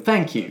welcome.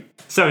 Thank you.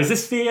 So, is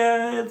this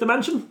the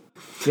mansion?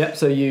 Yep.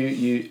 So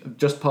you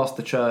just past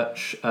the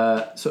church,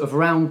 sort of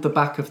around the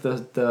back of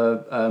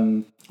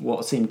the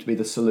what seemed to be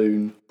the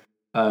saloon.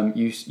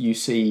 You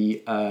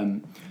see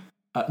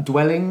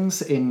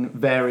dwellings in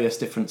various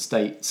different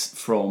states,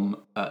 from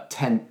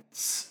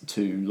tents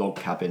to log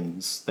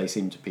cabins. They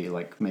seem to be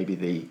like maybe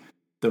the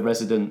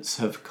residents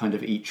have kind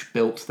of each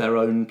built their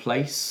own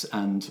place,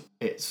 and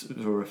it sort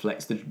of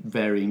reflects the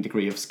varying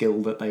degree of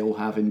skill that they all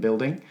have in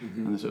building,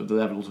 and the sort of the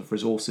levels of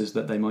resources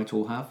that they might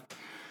all have.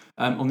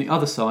 On the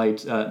other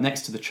side,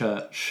 next to the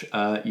church,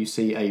 you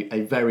see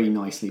a very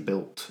nicely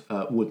built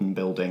wooden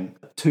building,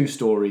 2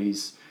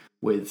 stories,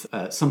 with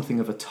something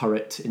of a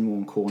turret in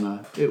one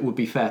corner. It would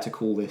be fair to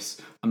call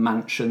this a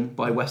mansion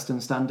by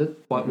Western standard,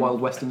 wild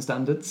Western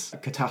standards.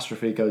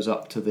 Catastrophe goes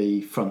up to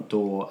the front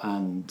door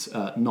and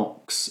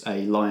knocks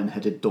a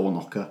lion-headed door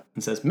knocker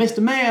and says,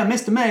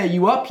 Mr. Mayor,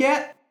 you up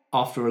yet?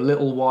 After a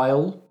little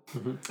while.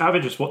 Out of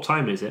interest, what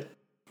time is it?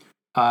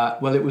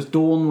 Well, it was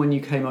dawn when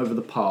you came over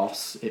the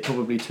pass. It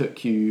probably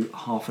took you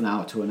half an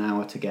hour to an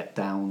hour to get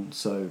down,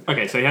 so...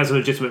 Okay, so he has a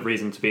legitimate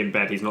reason to be in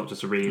bed. He's not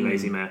just a really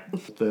lazy mayor.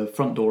 The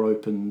front door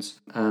opens,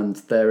 and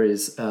there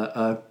is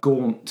a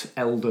gaunt,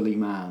 elderly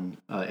man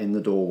in the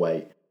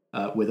doorway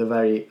with a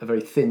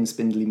very thin,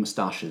 spindly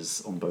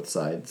moustaches on both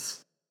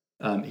sides.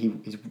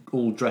 He's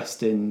all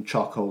dressed in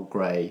charcoal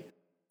grey,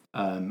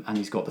 and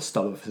he's got the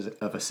stub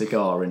of a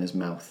cigar in his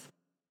mouth.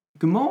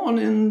 Good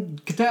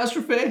morning,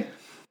 Catastrophe.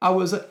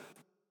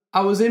 I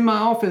was in my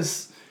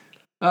office.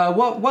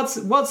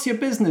 What's your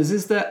business?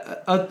 Is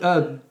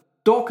there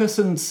Dorcas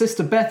and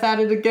Sister Beth at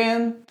it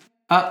again?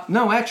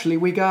 No, actually,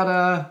 we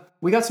got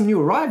some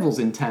new arrivals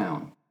in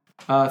town.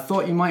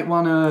 Thought you might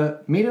want to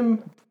meet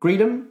them, greet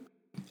them,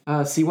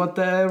 see what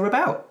they're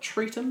about.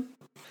 Treat them.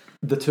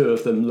 The 2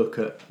 of them look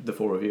at the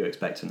 4 of you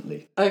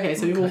expectantly. Okay,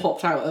 so we've all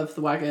hopped out of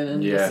the wagon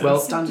and just well,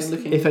 standing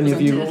looking. If any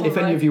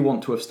of you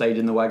want to have stayed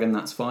in the wagon,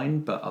 that's fine.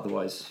 But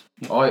otherwise,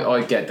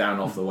 I get down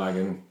off the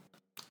wagon.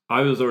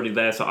 I was already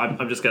there, so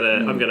I'm just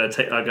gonna I'm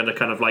gonna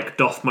kind of like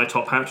doff my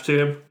top hat to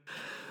him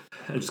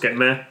and just get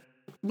mayor.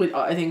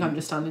 I think I'm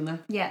just standing there.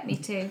 Yeah, me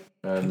too.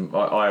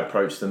 I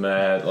approach the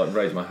mayor, like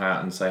raise my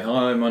hat and say,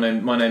 "Hi,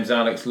 my name's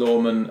Alex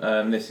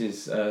Lawman. This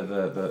is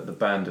the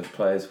band of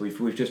players.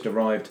 We've just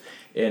arrived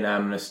in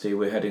Amnesty.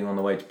 We're heading on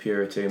the way to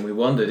Purity, and we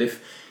wondered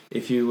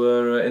if you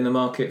were in the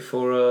market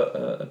for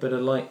a bit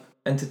of light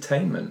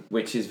entertainment,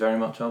 which is very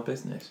much our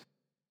business."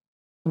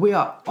 We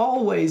are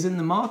always in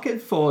the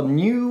market for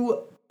new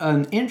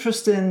and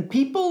interesting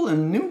people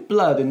and new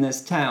blood in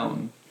this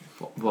town.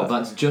 Well,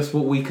 that's just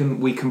what we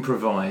can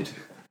provide.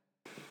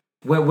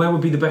 Where would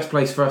be the best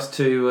place for us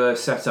to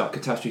set up?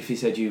 Catastrophe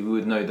said you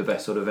would know the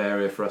best sort of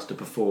area for us to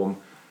perform.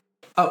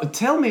 Oh,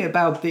 tell me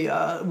about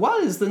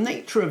what is the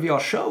nature of your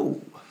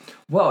show?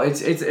 Well,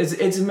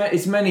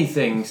 it's many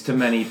things to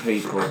many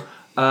people.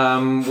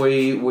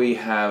 We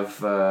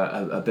have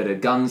a bit of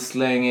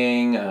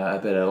gunslinging, a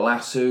bit of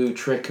lasso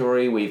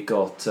trickery. We've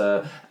got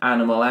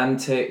animal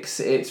antics.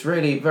 It's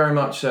really very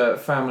much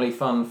family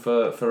fun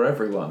for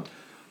everyone.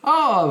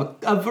 Oh,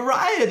 a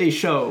variety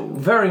show.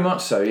 Very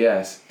much so,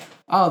 yes.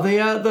 Oh,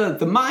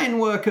 the mine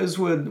workers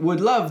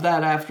would love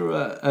that after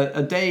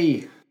a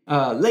day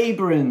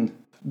labouring,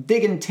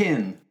 digging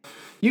tin.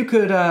 You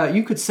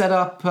could set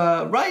up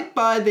right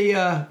by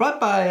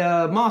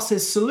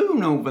Moss's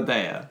saloon over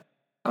there.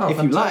 Oh, if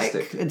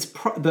fantastic. you like, it's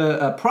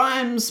the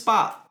prime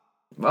spot.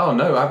 Oh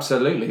no,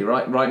 absolutely!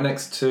 Right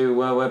next to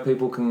where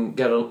people can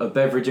get a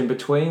beverage in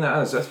between.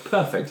 That's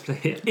perfect.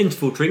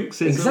 Interval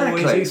drinks is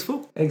always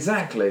useful.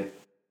 Exactly.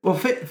 Well,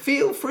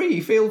 feel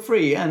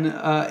free. And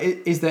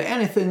is there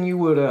anything you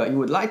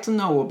would like to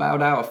know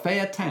about our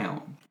fair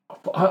town?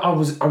 I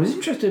was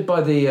interested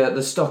by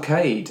the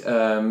stockade.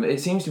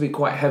 It seems to be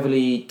quite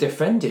heavily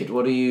defended.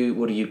 What are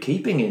you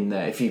keeping in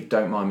there, if you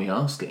don't mind me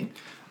asking?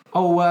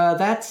 Oh,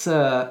 that's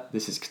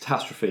this is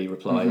Catastrophe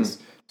replies.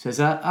 Says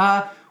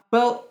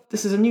well,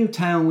 this is a new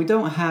town. We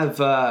don't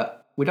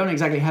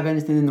exactly have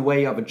anything in the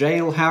way of a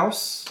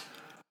jailhouse.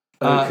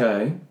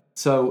 Okay.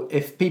 So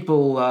if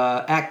people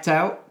act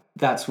out,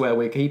 that's where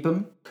we keep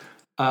them.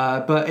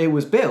 But it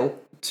was built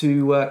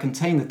to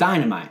contain the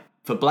dynamite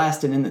for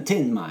blasting in the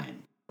tin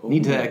mine. Ooh.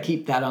 Need to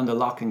keep that under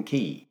lock and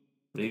key.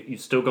 You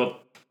still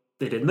got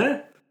it in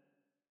there?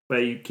 Where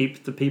you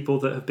keep the people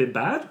that have been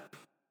bad?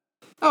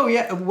 Oh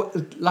yeah,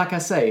 like I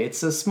say,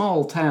 it's a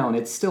small town.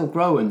 It's still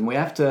growing.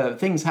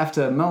 Things have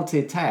to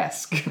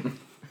multitask.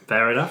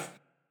 Fair enough.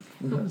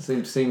 That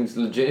seems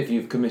legit. If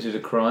you've committed a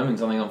crime and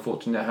something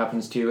unfortunate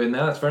happens to you in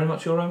there, that's very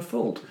much your own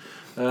fault.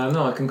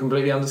 No, I can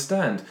completely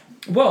understand.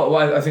 Well,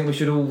 I think we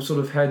should all sort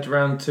of head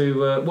round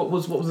to what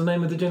was the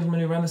name of the gentleman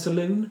who ran the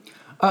saloon?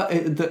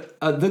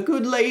 The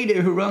good lady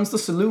who runs the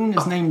saloon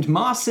is named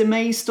Marcy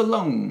May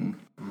Stallone.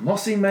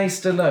 Mossy May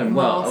Stallone.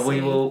 Well,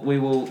 we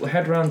will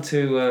head round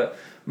to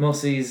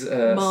Mossy's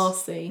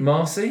Marcy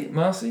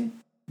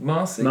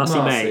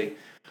May.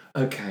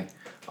 Okay.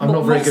 I'm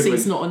not very good with...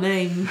 Mossy's not a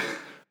name.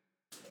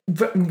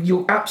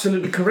 You're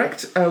absolutely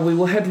correct. We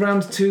will head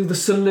round to the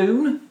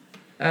saloon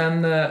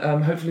and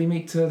hopefully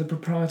meet the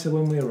proprietor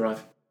when we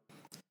arrive.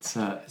 It's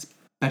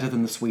better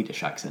than the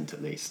Swedish accent,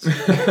 at least. It's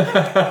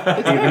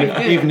very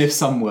good. Even if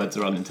some words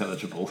are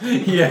unintelligible.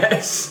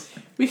 Yes.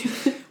 We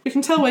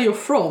can tell where you're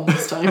from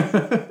this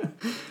time.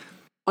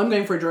 I'm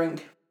going for a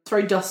drink. It's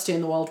very dusty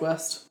in the Wild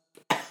West.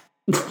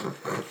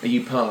 Are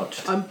you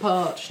parched? I'm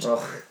parched.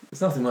 Well,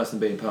 there's nothing worse than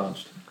being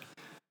parched.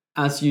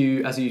 As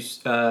you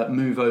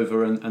move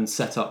over and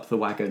set up the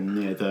wagon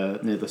near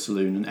the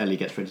saloon, and Ellie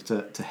gets ready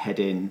to head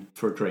in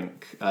for a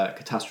drink,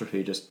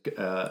 Catastrophe just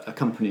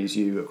accompanies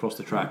you across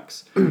the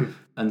tracks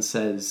and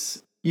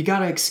says, "You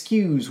gotta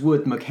excuse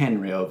Wood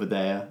McHenry over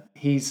there.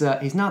 He's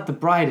not the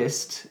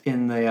brightest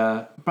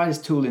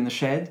brightest tool in the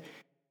shed,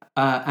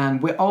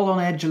 and we're all on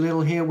edge a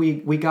little here.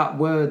 We got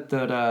word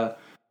that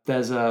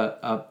there's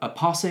a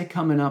posse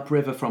coming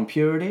upriver from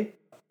Purity.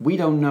 We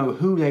don't know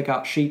who they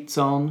got sheets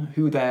on,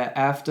 who they're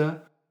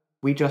after.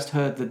 We just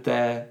heard that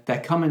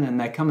they're coming, and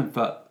they're coming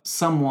for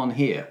someone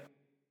here.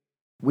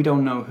 We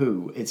don't know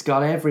who. It's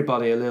got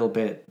everybody a little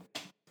bit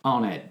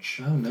on edge.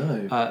 Oh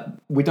no.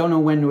 We don't know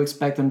when to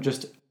expect them.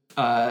 Just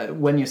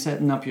when you're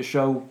setting up your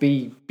show,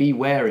 be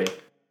wary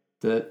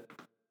that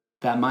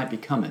might be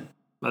coming."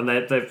 And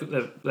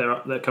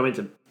they're coming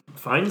to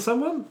find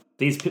someone?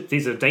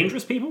 These are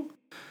dangerous people?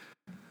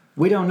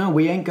 We don't know.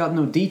 We ain't got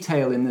no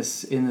detail in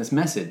this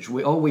message.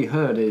 All we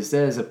heard is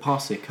there's a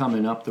posse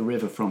coming up the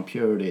river from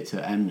Purity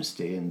to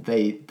Amnesty, and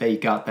they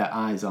got their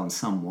eyes on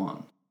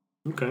someone.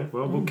 Okay,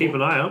 well, we'll keep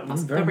an eye out.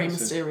 That's very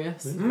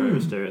mysterious. Very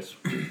mysterious.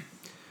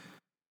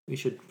 We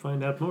should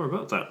find out more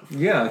about that.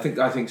 Yeah, I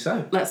think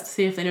so. Let's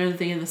see if they know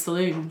anything in the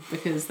saloon,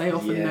 because they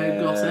often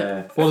know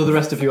gossip. What are the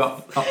rest of you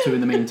up to in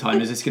the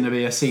meantime? Is this going to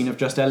be a scene of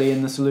just Ellie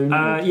in the saloon?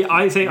 Yeah,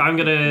 I think I'm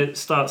going to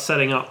start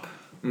setting up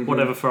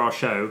whatever for our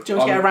show. Do you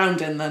want to get around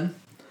in then?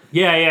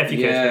 Yeah, if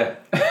you could.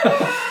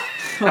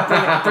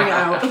 Bring it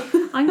out.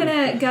 I'm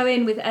going to go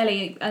in with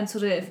Ellie and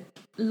sort of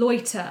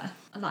loiter.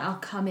 Like, I'll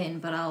come in,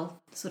 but I'll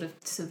sort of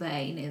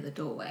survey near the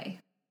doorway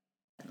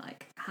and,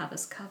 like, have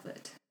us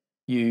covered.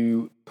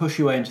 You push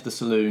your way into the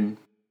saloon.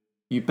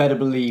 You better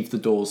believe the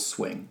doors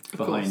swing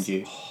behind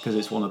you, because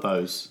it's one of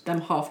those.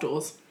 Them half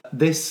doors.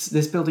 This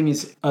building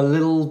is a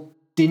little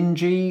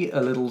dingy,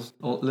 a little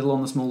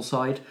on the small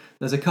side.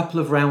 There's a couple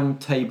of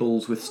round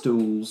tables with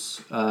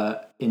stools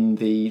in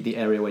the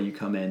area where you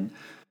come in.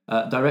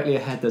 Directly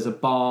ahead, there's a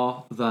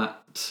bar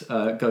that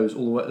goes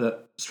all the way,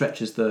 that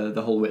stretches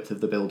the whole width of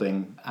the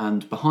building,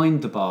 and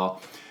behind the bar,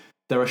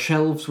 there are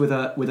shelves with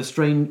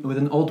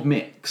an odd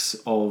mix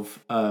of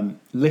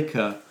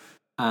liquor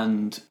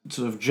and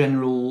sort of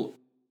general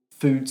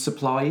food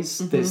supplies.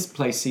 Mm-hmm. This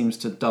place seems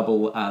to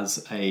double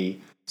as a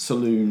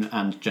saloon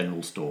and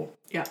general store.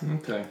 Yeah.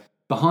 Okay.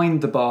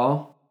 Behind the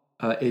bar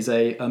is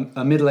a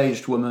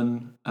middle-aged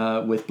woman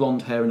with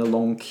blonde hair in a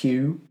long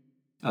queue,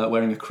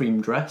 wearing a cream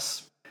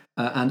dress.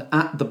 And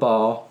at the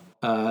bar,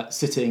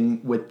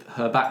 sitting with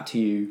her back to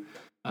you,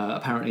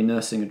 apparently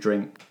nursing a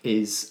drink,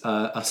 is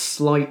a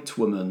slight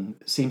woman.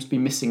 Seems to be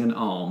missing an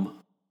arm.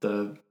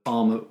 One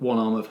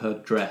arm of her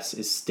dress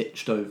is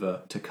stitched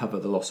over to cover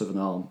the loss of an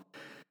arm.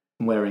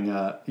 Wearing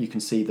you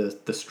can see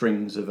the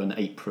strings of an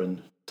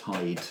apron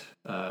tied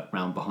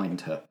round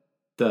behind her.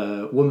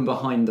 The woman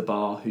behind the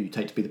bar, who you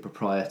take to be the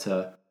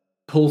proprietor,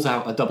 pulls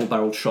out a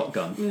double-barreled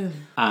shotgun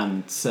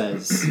and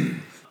says,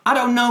 "I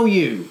don't know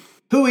you.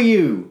 Who are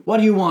you? What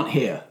do you want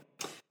here?"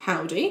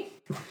 Howdy.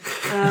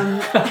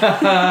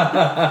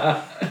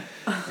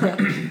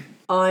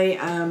 I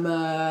am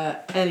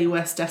Ellie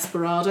West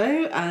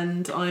Desperado,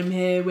 and I'm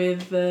here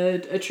with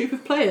a troupe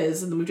of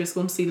players, and we've just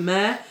gone to see the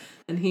mayor,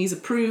 and he's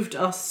approved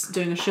us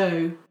doing a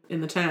show in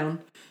the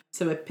town,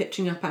 so we're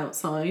pitching up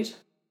outside.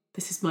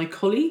 This is my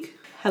colleague,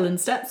 Helen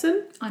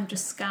Stetson. I'm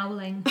just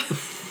scowling.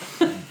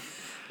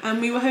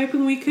 And we were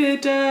hoping we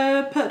could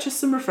purchase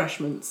some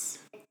refreshments.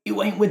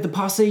 "You ain't with the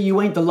posse?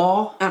 You ain't the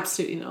law?"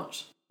 Absolutely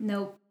not.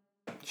 Nope.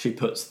 She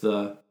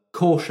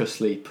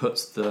cautiously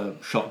puts the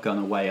shotgun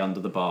away under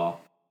the bar.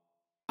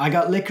 "I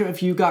got liquor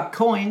if you got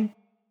coin."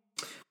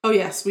 Oh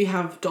yes, we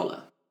have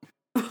 $1.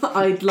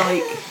 I'd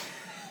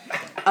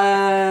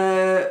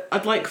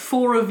like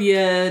 4 of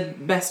your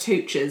best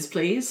hooches,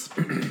 please.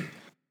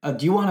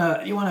 Do you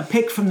wanna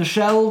pick from the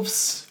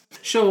shelves?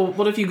 Sure.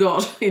 What have you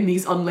got in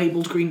these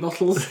unlabeled green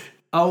bottles?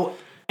 Oh,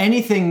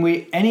 anything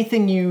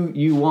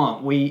you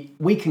want,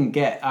 we can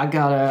get. I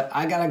got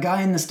a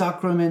guy in the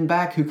stockroom in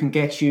back who can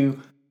get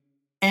you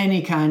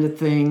any kind of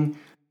thing,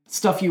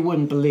 stuff you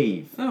wouldn't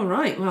believe. Oh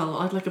right. Well,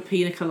 I'd like a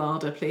pina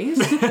colada, please.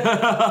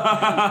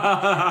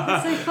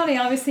 That's so funny.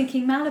 I was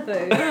thinking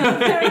Malibu. Yeah,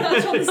 very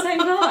much on the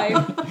same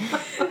vibe.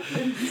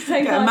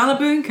 A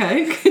Malibu and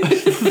Coke.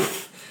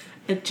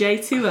 A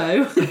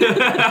J2O.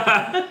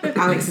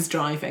 Alex is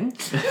driving.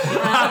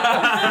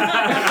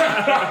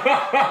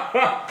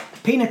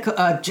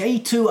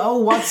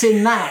 J2O, what's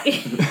in that?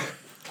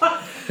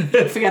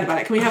 Forget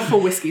about it. Can we have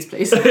 4 whiskeys,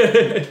 please?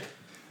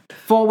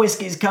 4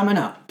 whiskies coming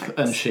up.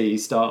 And she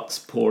starts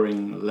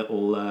pouring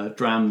little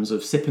drams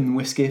of sipping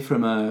whiskey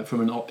from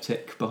an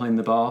optic behind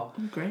the bar.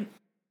 Oh, great.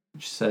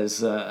 She says,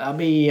 "That'll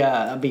be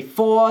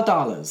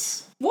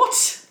 $4."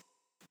 What?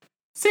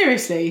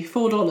 Seriously,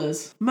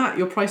 $4? Matt,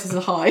 your prices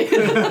are high.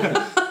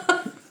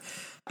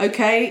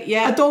 Okay,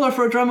 yeah. $1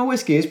 for a dram of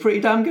whiskey is pretty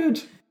damn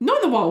good.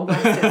 Not in the Wild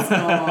West, it's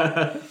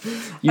not.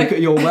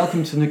 You're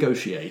welcome to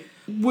negotiate.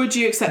 Would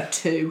you accept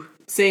 2?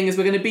 Seeing as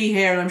we're going to be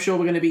here and I'm sure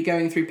we're going to be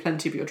going through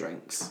plenty of your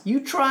drinks. You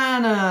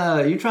trying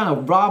to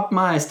rob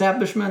my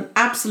establishment?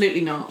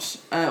 Absolutely not.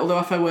 Although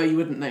if I were, you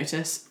wouldn't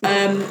notice.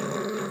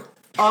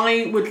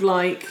 I would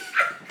like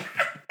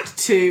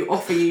to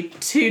offer you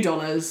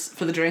 $2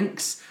 for the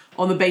drinks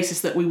on the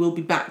basis that we will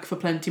be back for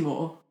plenty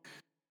more.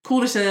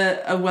 Call it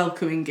a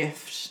welcoming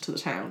gift to the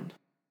town.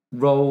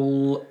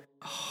 Roll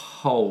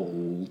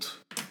hold,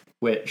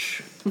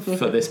 which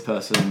for this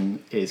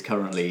person is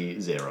currently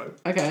 0.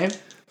 Okay.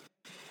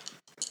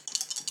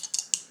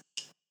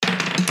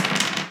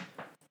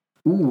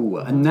 Ooh,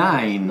 a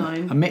 9.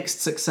 9. A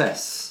mixed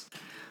success.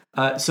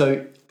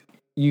 So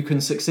you can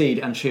succeed,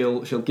 and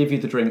she'll give you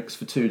the drinks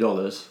for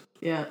 $2.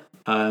 Yeah.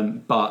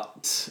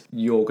 But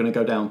you're gonna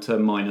go down to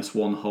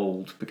 -1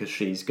 hold because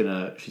she's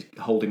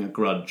holding a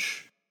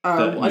grudge. I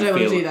don't want to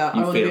do that. I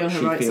want to be on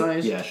her right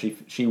side. Yeah,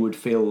 she would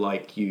feel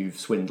like you've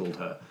swindled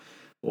her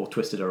or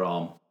twisted her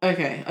arm.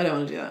 Okay, I don't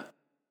want to do that.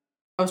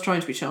 I was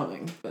trying to be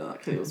charming, but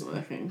that clearly wasn't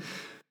working.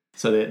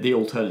 So the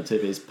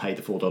alternative is pay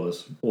the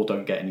 $4 or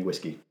don't get any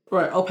whiskey.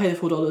 Right, I'll pay the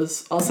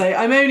 $4. I'll say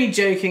I'm only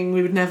joking.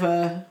 We would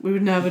never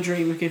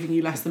dream of giving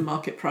you less than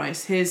market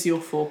price. Here's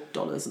your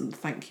 $4 and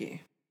thank you.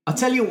 I'll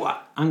tell you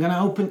what. I'm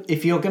gonna open.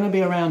 If you're gonna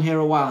be around here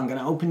a while, I'm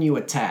gonna open you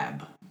a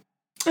tab.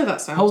 Oh,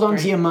 that sounds Hold on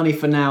great. to your money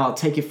for now. I'll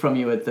take it from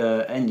you at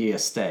the end of your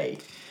stay.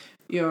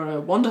 You're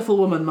a wonderful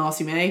woman,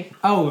 Marcy May.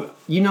 Oh,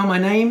 you know my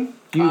name?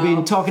 You've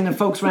been talking to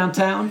folks around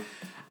town?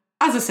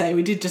 As I say,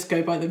 we did just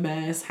go by the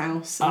mayor's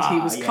house, and he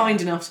was kind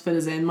enough to fill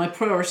us in. My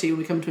priority when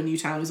we come to a new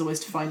town is always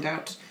to find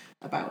out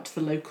about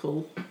the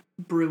local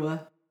brewer.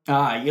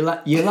 You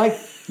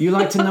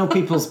like to know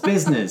people's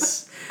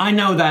business. I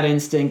know that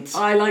instinct.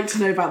 I like to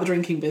know about the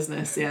drinking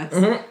business. Yes.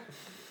 Mm-hmm.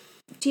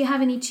 Do you have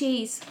any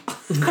cheese?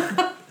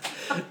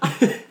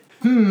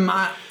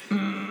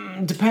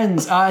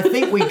 Depends. I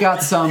think we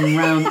got some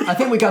round. I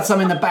think we got some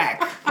in the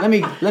back. Let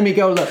me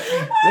go look.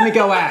 Let me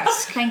go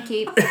ask. Thank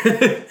you.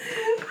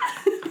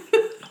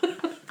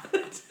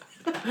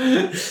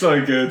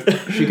 So good.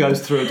 She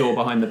goes through a door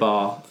behind the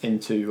bar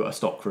into a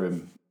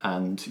stockroom,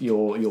 and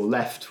you're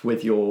left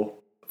with your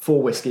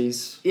 4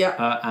 whiskies.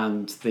 Yeah.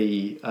 And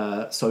the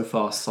so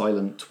far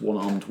silent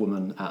one-armed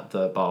woman at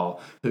the bar,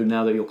 who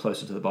now that you're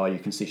closer to the bar, you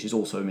can see she's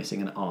also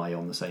missing an eye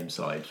on the same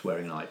side,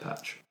 wearing an eye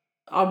patch.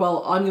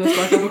 Well, I'm going to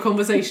strike up a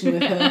conversation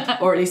with her,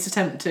 or at least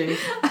attempt to.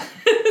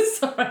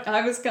 Sorry,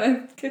 I was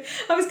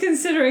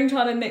considering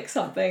trying to nick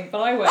something,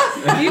 but I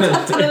won't. You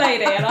talk to the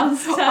lady, and I'll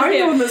stand I'm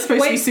here. the one that's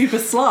supposed to be super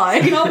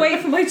sly. I'll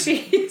wait for my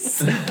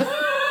cheese.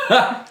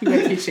 You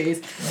make your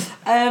cheese.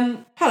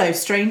 Hello,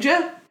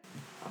 stranger.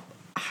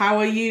 How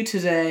are you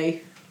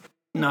today?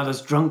 Not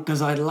as drunk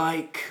as I'd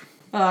like.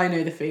 I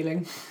know the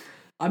feeling.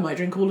 I might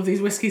drink all of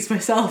these whiskies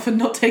myself and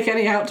not take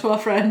any out to our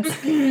friends.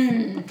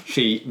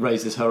 She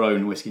raises her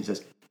own whiskey and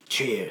says,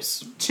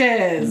 "Cheers."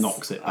 Cheers.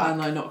 Knocks it back.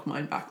 And I knock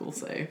mine back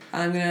also.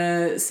 I'm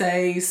going to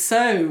say,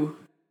 so,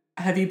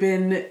 have you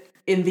been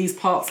in these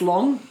parts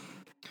long?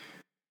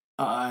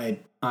 I've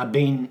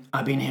been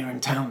here in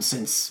town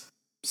since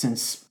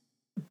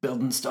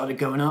buildings started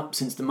going up,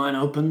 since the mine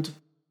opened.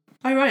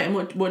 Oh, right. And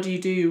what do you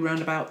do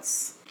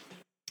roundabouts?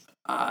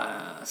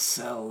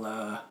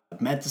 Sell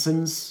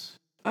medicines.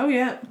 Oh,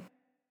 yeah.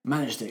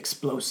 Manage the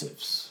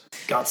explosives.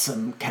 Got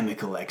some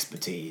chemical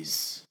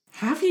expertise.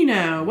 Have you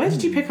now? Where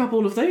did you pick up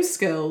all of those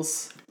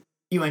skills?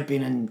 You ain't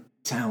been in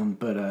town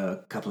but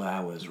a couple of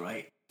hours,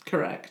 right?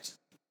 Correct.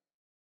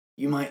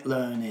 You might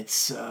learn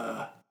it's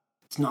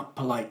not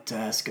polite to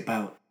ask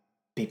about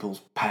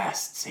people's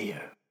pasts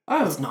here.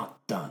 Oh. It's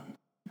not done.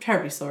 I'm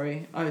terribly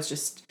sorry. I was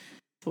just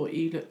thought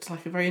you looked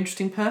like a very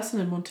interesting person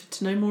and wanted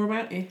to know more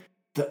about you.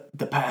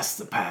 The past's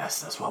the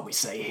past, that's what we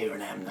say here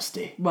in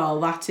Amnesty. Well,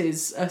 that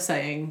is a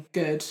saying.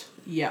 Good.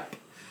 Yep.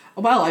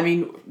 Well, I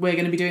mean, we're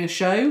going to be doing a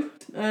show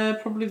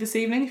probably this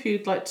evening if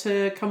you'd like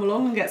to come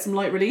along and get some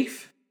light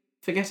relief.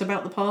 Forget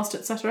about the past,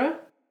 etc.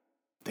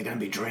 They're going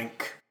to be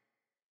drink.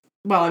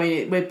 Well, I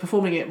mean, we're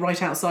performing it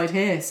right outside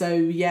here, so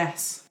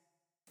yes.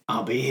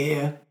 I'll be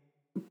here.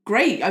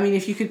 Great. I mean,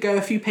 if you could go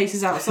a few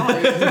paces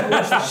outside and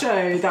watch the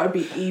show, that would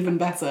be even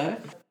better.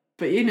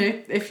 But, you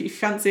know, if you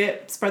fancy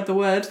it, spread the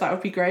word, that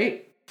would be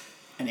great.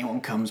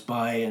 Anyone comes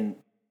by and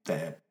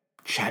they're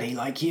chatty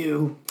like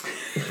you,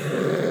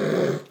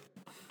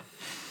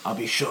 I'll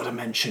be sure to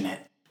mention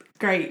it.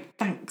 Great,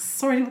 thanks.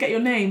 Sorry I didn't get your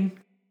name.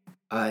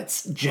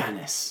 It's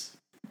Janice.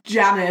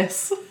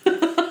 Janice.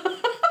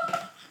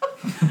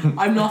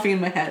 I'm laughing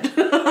in my head.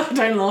 I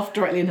don't laugh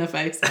directly in her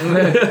face.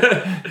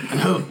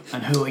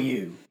 And who are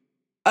you?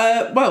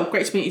 Well,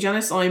 great to meet you,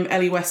 Janice. I'm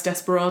Ellie West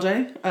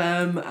Desperado,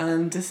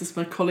 and this is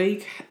my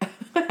colleague,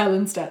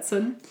 Helen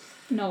Stetson.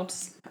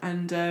 Nods.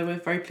 And we're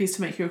very pleased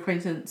to make your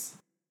acquaintance.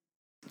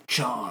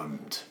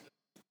 Charmed.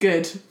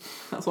 Good.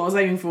 That's what I was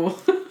aiming for.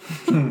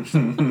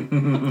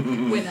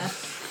 Winner.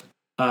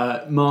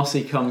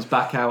 Marcy comes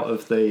back out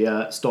of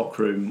the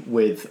stockroom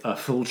with a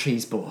full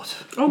cheese board.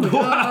 Oh my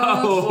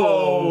god.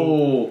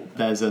 Whoa!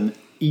 There's an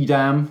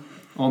Edam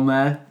on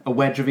there, a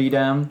wedge of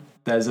Edam.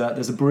 There's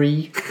a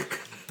brie.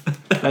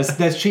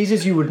 There's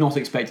cheeses you would not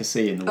expect to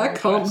see in the I Wild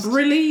can't West.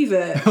 believe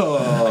it. Is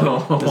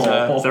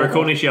there a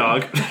Cornish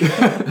yarg?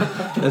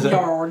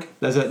 Yarg.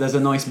 There's a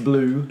nice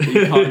blue that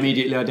you can't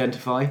immediately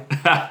identify.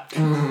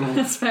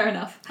 That's fair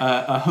enough.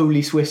 A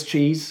holy Swiss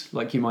cheese,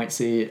 like you might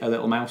see a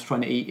little mouse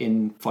trying to eat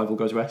in Five All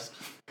Goes West.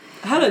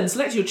 Helen,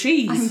 select your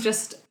cheese. I'm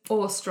just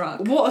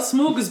awestruck. What a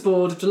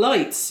smorgasbord of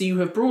delights you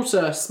have brought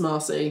us,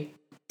 Marcy.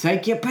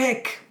 Take your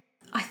pick.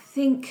 I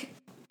think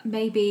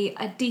maybe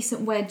a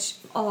decent wedge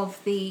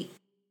of the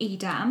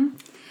Edam,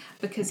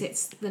 because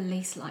it's the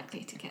least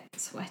likely to get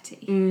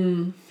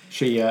sweaty.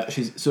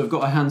 She's sort of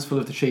got her hands full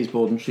of the cheese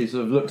board, and she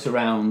sort of looks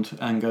around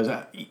and goes,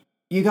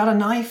 "You got a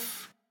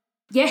knife?"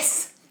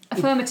 Yes,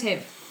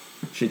 affirmative.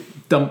 She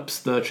dumps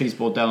the cheese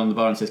board down on the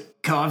bar and says,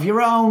 "Carve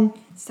your own."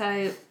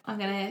 So I'm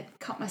going to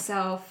cut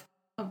myself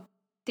a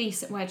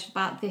decent wedge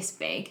about this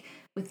big,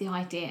 with the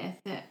idea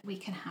that we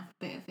can have a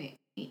bit of it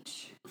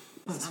each.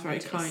 That's very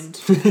kind.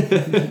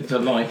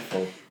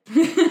 Delightful.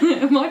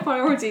 My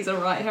priorities are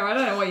right here. I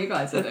don't know what you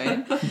guys are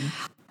doing.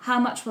 How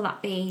much will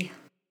that be?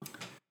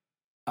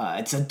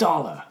 It's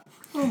 $1.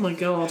 Oh my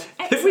god.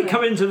 If we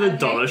come into the Okay.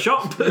 dollar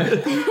shop.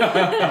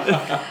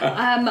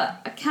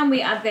 Can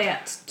we add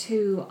that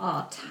to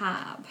our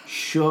tab?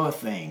 Sure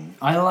thing.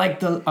 I like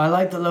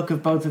the look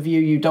of both of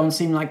you. You don't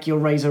seem like you'll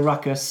raise a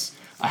ruckus.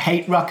 I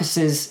hate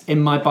ruckuses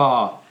in my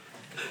bar.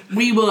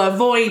 We will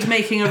avoid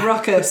making a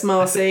ruckus,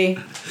 Marcy.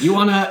 You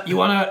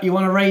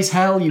wanna raise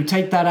hell? You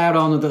take that out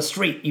onto the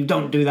street. You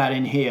don't do that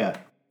in here.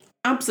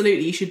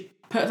 Absolutely, you should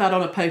put that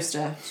on a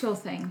poster. Sure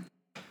thing.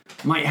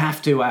 Might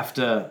have to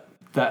after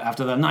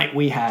the night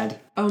we had.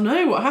 Oh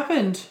no, what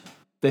happened?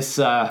 This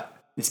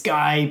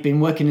guy been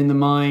working in the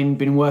mine,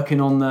 been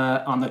working on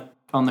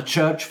the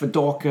church for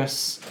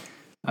Dorcas.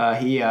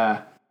 He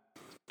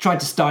tried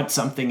to start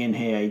something in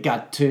here. He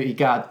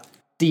got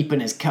deep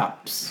in his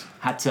cups.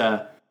 Had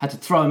to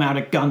throw him out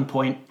at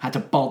gunpoint. Had to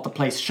bolt the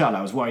place shut.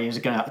 I was worried he was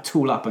going to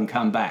tool up and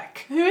come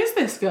back. Who is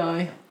this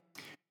guy?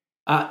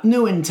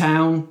 New in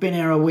town. Been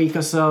here a week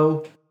or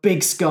so.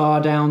 Big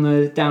scar down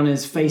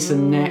his face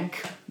and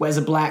neck. Wears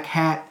a black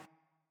hat.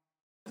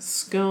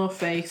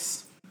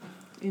 Scarface.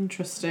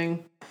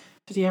 Interesting.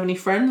 Did he have any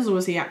friends or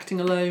was he acting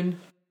alone?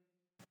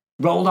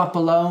 Rolled up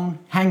alone.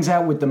 Hangs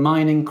out with the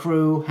mining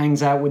crew.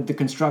 Hangs out with the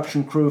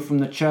construction crew from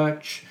the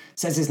church.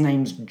 Says his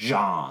name's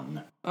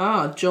John.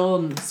 Ah,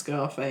 John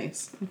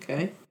Scarface.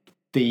 Okay.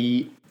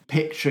 The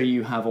picture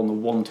you have on the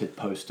wanted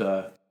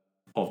poster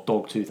of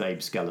Dogtooth Abe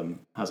Skellum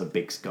has a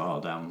big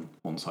scar down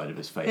one side of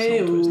his face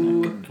and onto his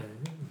neck.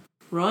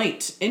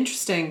 Right,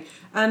 interesting.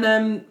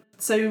 And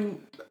so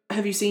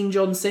have you seen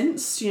John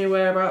since? Do you know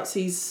whereabouts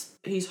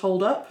he's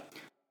holed up?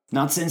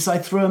 Not since I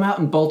threw him out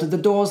and bolted the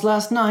doors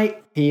last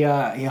night. He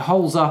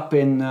holes up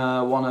in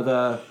one of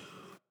the...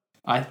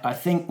 I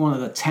think one of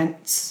the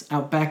tents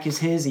out back is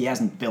his. He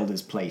hasn't built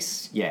his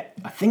place yet.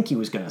 I think he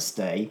was going to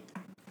stay,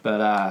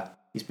 but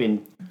he's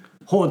been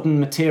hoarding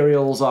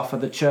materials off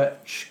of the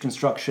church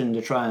construction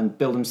to try and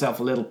build himself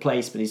a little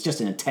place, but he's just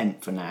in a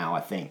tent for now,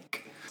 I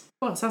think.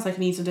 Well, it sounds like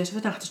he needs a bit of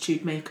an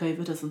attitude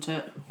makeover, doesn't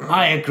it?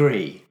 I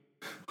agree.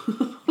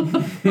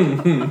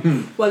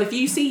 Well, if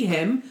you see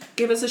him,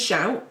 give us a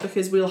shout,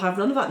 because we'll have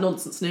none of that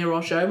nonsense near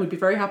our show, and we'd be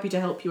very happy to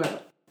help you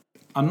out.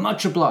 I'm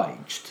much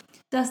obliged.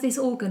 Does this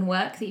organ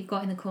work that you've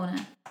got in the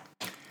corner?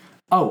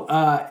 Oh,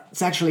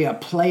 it's actually a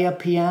player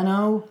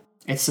piano.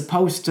 It's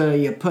supposed to,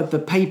 you put the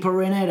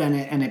paper in it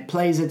and it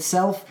plays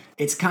itself.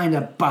 It's kind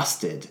of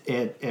busted.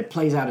 It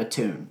plays out of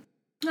tune.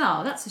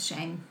 Oh, that's a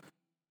shame.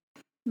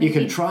 You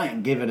can Maybe- try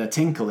and give it a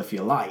tinkle if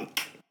you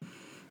like.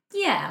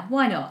 Yeah,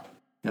 why not?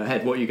 Go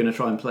ahead, what are you going to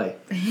try and play?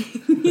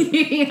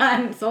 You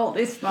hadn't thought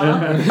this far.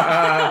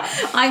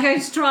 I'm going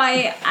to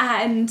try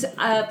and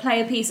play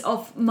a piece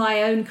of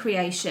my own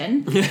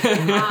creation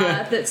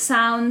that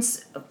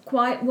sounds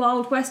quite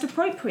Wild West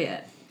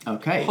appropriate.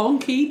 Okay.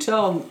 Honky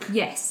tonk.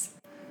 Yes.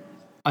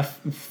 I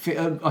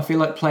feel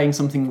like playing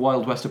something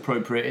Wild West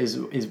appropriate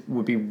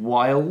would be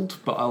wild,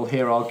 but I'll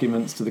hear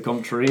arguments to the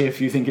contrary if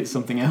you think it's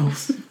something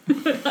else.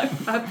 I'm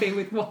happy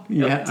with what.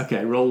 Yeah,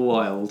 okay, roll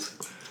wild.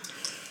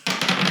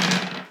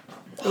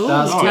 Ooh,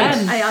 That's good.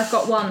 10. Hey, I've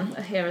got one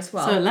here as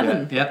well. So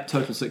 11. Yep,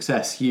 total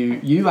success.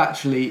 You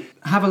actually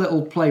have a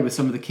little play with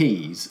some of the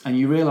keys, and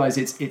you realise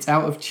it's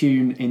out of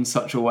tune in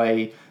such a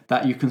way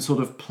that you can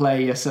sort of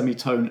play a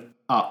semitone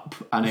up,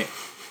 and it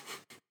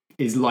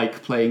is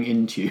like playing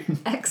in tune.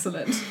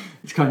 Excellent.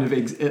 It's kind of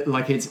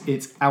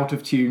it's out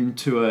of tune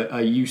to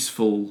a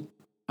useful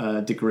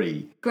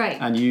degree. Great.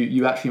 And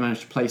you actually manage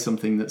to play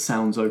something that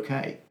sounds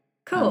okay.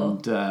 Cool.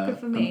 And, Good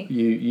for me.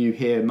 You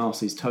hear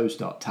Marcy's toes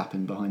start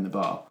tapping behind the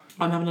bar.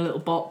 I'm having a little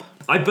bop.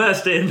 I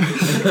burst in.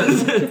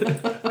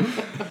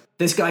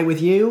 This guy with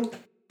you,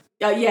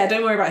 Yeah,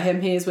 don't worry about him.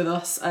 He is with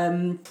us.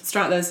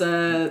 Strat, there's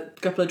a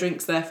couple of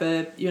drinks there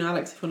for you and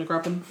Alex if you want to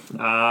grab them.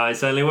 I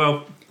certainly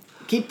will.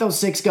 Keep those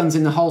 6 guns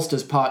in the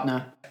holsters,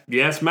 partner.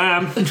 Yes,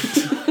 ma'am.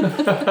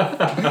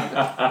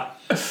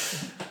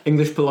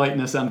 English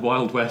politeness and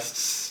Wild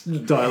West's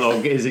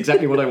dialogue is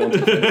exactly what I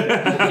wanted.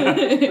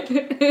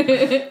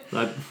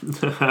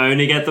 I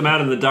only get them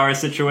out in the direst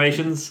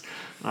situations.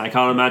 I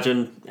can't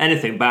imagine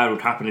anything bad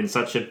would happen in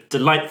such a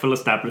delightful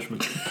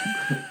establishment.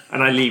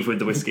 And I leave with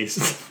the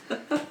whiskies.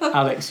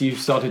 Alex, you've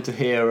started to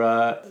hear,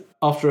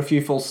 after a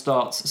few false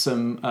starts,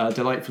 some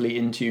delightfully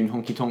in-tune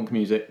honky-tonk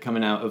music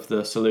coming out of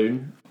the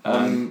saloon.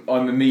 I'm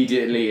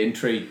immediately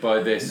intrigued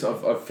by this.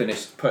 I've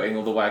finished putting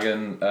all the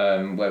wagon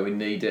where we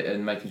need it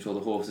and making sure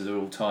the horses are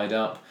all tied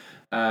up.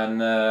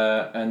 And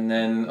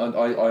then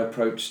I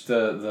approached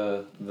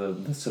the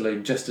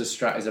saloon just as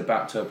Strat is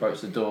about to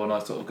approach the door, and I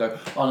sort of go,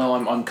 "Oh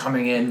no, I'm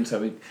coming in." So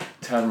we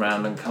turn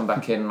around and come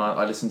back in, and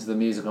I listen to the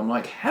music. I'm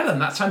like, "Helen,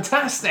 that's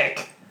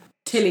fantastic!"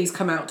 Tilly's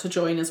come out to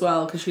join as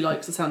well because she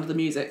likes the sound of the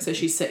music, so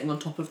she's sitting on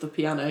top of the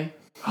piano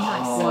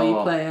while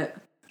you play it.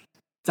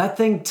 That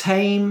thing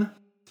tame.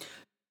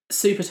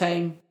 Super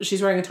tame.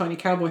 She's wearing a tiny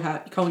cowboy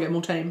hat. You can't get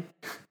more tame.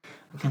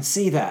 I can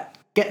see that.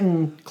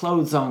 Getting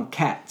clothes on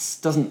cats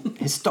doesn't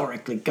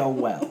historically go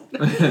well.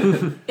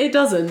 It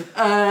doesn't.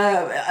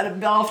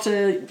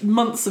 After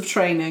months of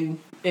training,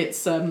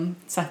 it's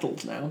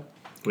settled now.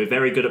 We're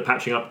very good at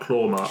patching up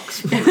claw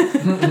marks. And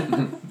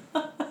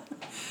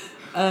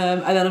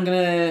then I'm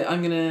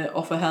gonna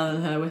offer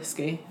Helen her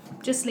whiskey.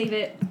 Just leave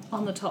it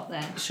on the top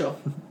there. Sure.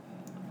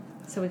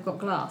 So we've got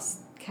glass,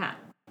 cat,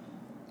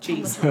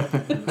 Cheese.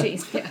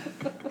 cheese, yeah.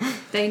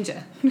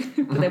 Danger.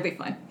 But they'll be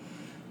fine.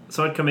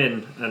 So I'd come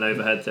in and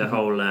overheard the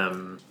whole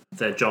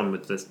the John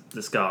with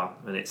the scar,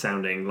 and it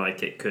sounding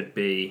like it could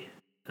be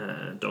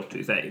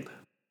Dogtooth Abe.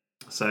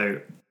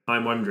 So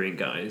I'm wondering,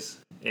 guys,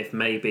 if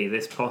maybe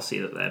this posse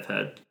that they've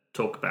heard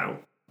talk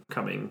about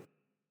coming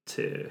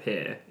to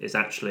here is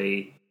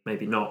actually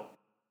maybe not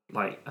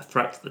like a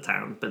threat to the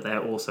town, but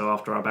they're also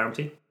after our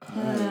bounty.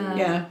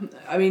 Yeah,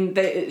 I mean,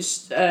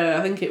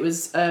 I think it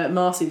was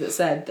Marcy that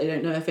said they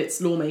don't know if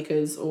it's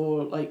lawmakers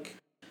or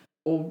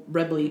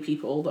rebel-y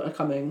people that are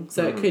coming.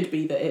 So it could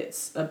be that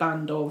it's a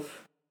band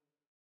of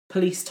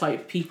police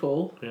type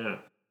people. Yeah.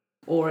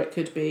 Or it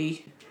could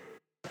be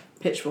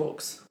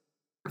pitchforks.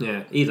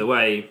 Yeah. Either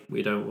way,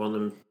 we don't want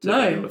them to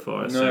No. come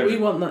before us. No. We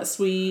want that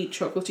sweet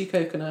chocolatey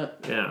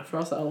coconut for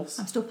ourselves.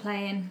 I'm still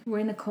playing. We're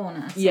in the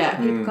corner. So Yeah.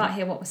 people can't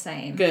hear what we're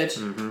saying. Good.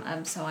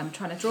 So I'm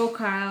trying to draw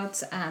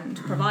crowds and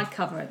provide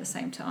cover at the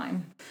same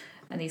time.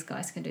 And these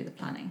guys can do the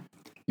planning.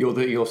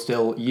 You're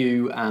still,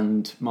 you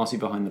and Marcy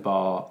behind the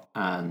bar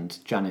and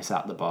Janice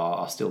at the bar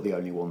are still the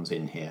only ones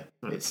in here.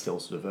 It's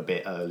still sort of a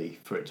bit early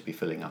for it to be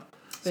filling up.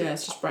 So yeah,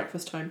 it's just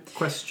breakfast time.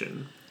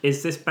 Question.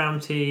 Is this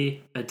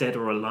bounty a dead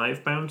or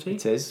alive bounty?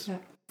 It is. Yeah.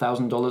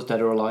 $1,000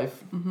 dead or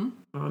alive. Mm-hmm.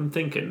 I'm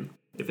thinking,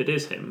 if it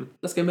is him...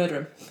 Let's go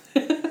murder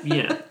him.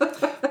 Yeah.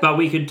 But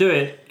we could do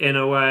it in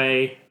a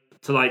way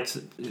to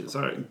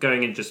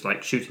going and just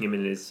like shooting him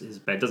in his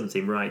bed doesn't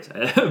seem right.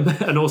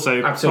 And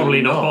also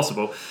probably not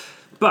possible.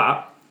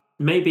 But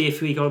maybe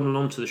if we got him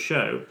onto the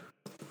show,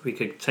 we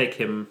could take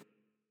him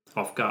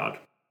off guard.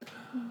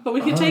 But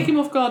we could take him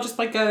off guard just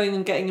by going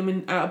and getting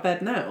him out of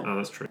bed now. Oh,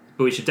 that's true.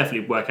 But we should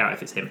definitely work out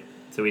if it's him.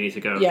 So we need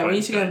to go and Yeah, find we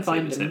need to go and and see if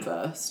find it's him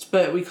first.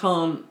 But we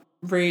can't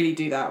really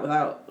do that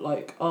without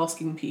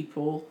asking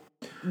people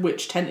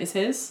which tent is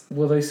his.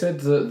 Well, they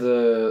said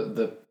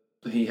that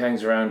he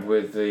hangs around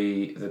with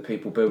the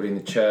people building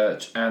the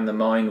church and the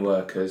mine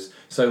workers.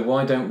 So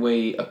why don't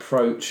we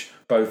approach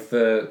both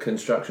the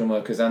construction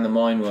workers and the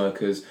mine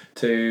workers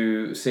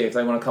to see if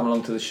they want to come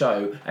along to the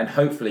show, and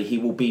hopefully he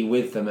will be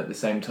with them at the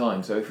same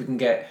time. So if we can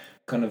get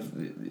kind of...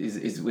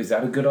 Is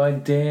that a good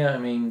idea? I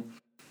mean,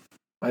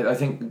 I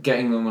think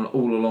getting them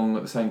all along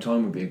at the same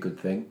time would be a good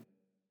thing.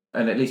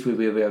 And at least we'll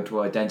be able to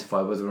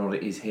identify whether or not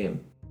it is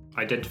him.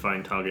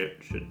 Identifying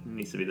target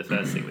needs to be the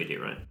first thing we do,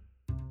 right?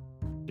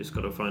 Just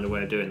got to find a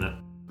way of doing that.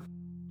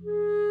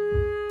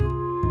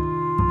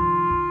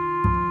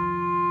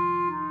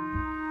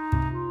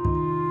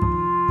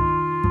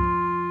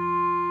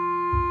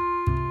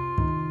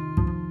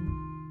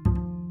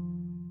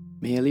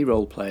 Merely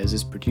Roleplayers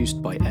is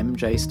produced by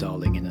MJ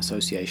Starling in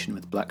association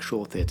with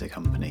Blackshaw Theatre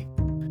Company.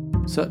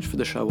 Search for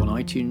the show on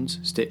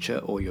iTunes, Stitcher,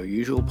 or your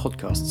usual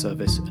podcast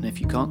service, and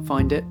if you can't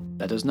find it,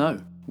 let us know.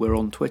 We're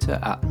on Twitter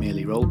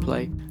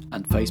 @MerelyRoleplay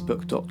and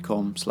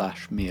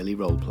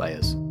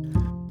Facebook.com/MerelyRoleplayers.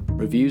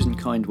 Reviews and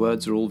kind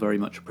words are all very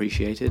much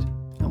appreciated,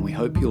 and we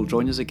hope you'll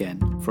join us again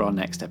for our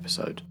next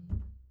episode.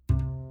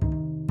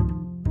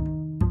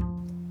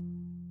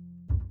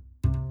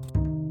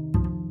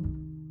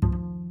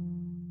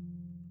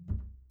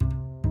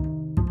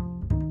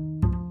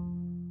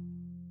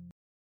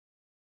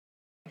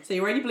 So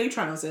you're wearing your blue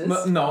trousers.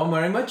 No, I'm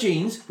wearing my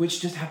jeans, which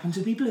just happen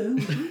to be blue.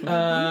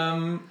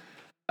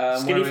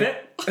 Skinny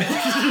fit?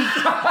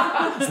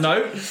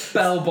 No,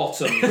 bell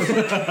bottoms.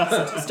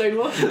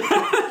 Stonewall.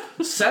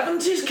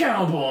 70s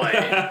cowboy.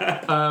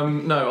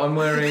 No, I'm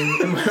wearing.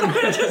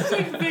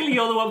 Billy,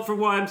 you're the one from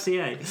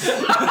YMCA.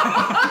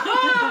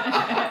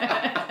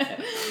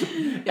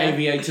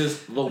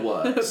 Aviators, the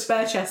works.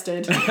 Bare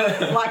chested.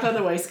 Black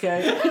leather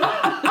waistcoat.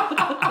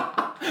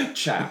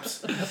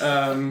 Chaps.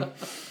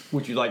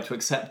 Would you like to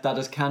accept that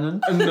as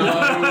canon?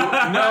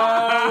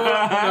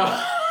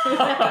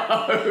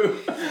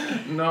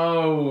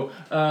 No.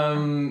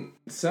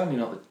 Certainly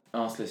not the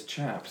arseless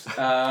chaps.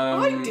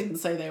 I didn't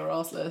say they were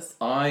arseless.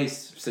 I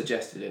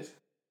suggested it.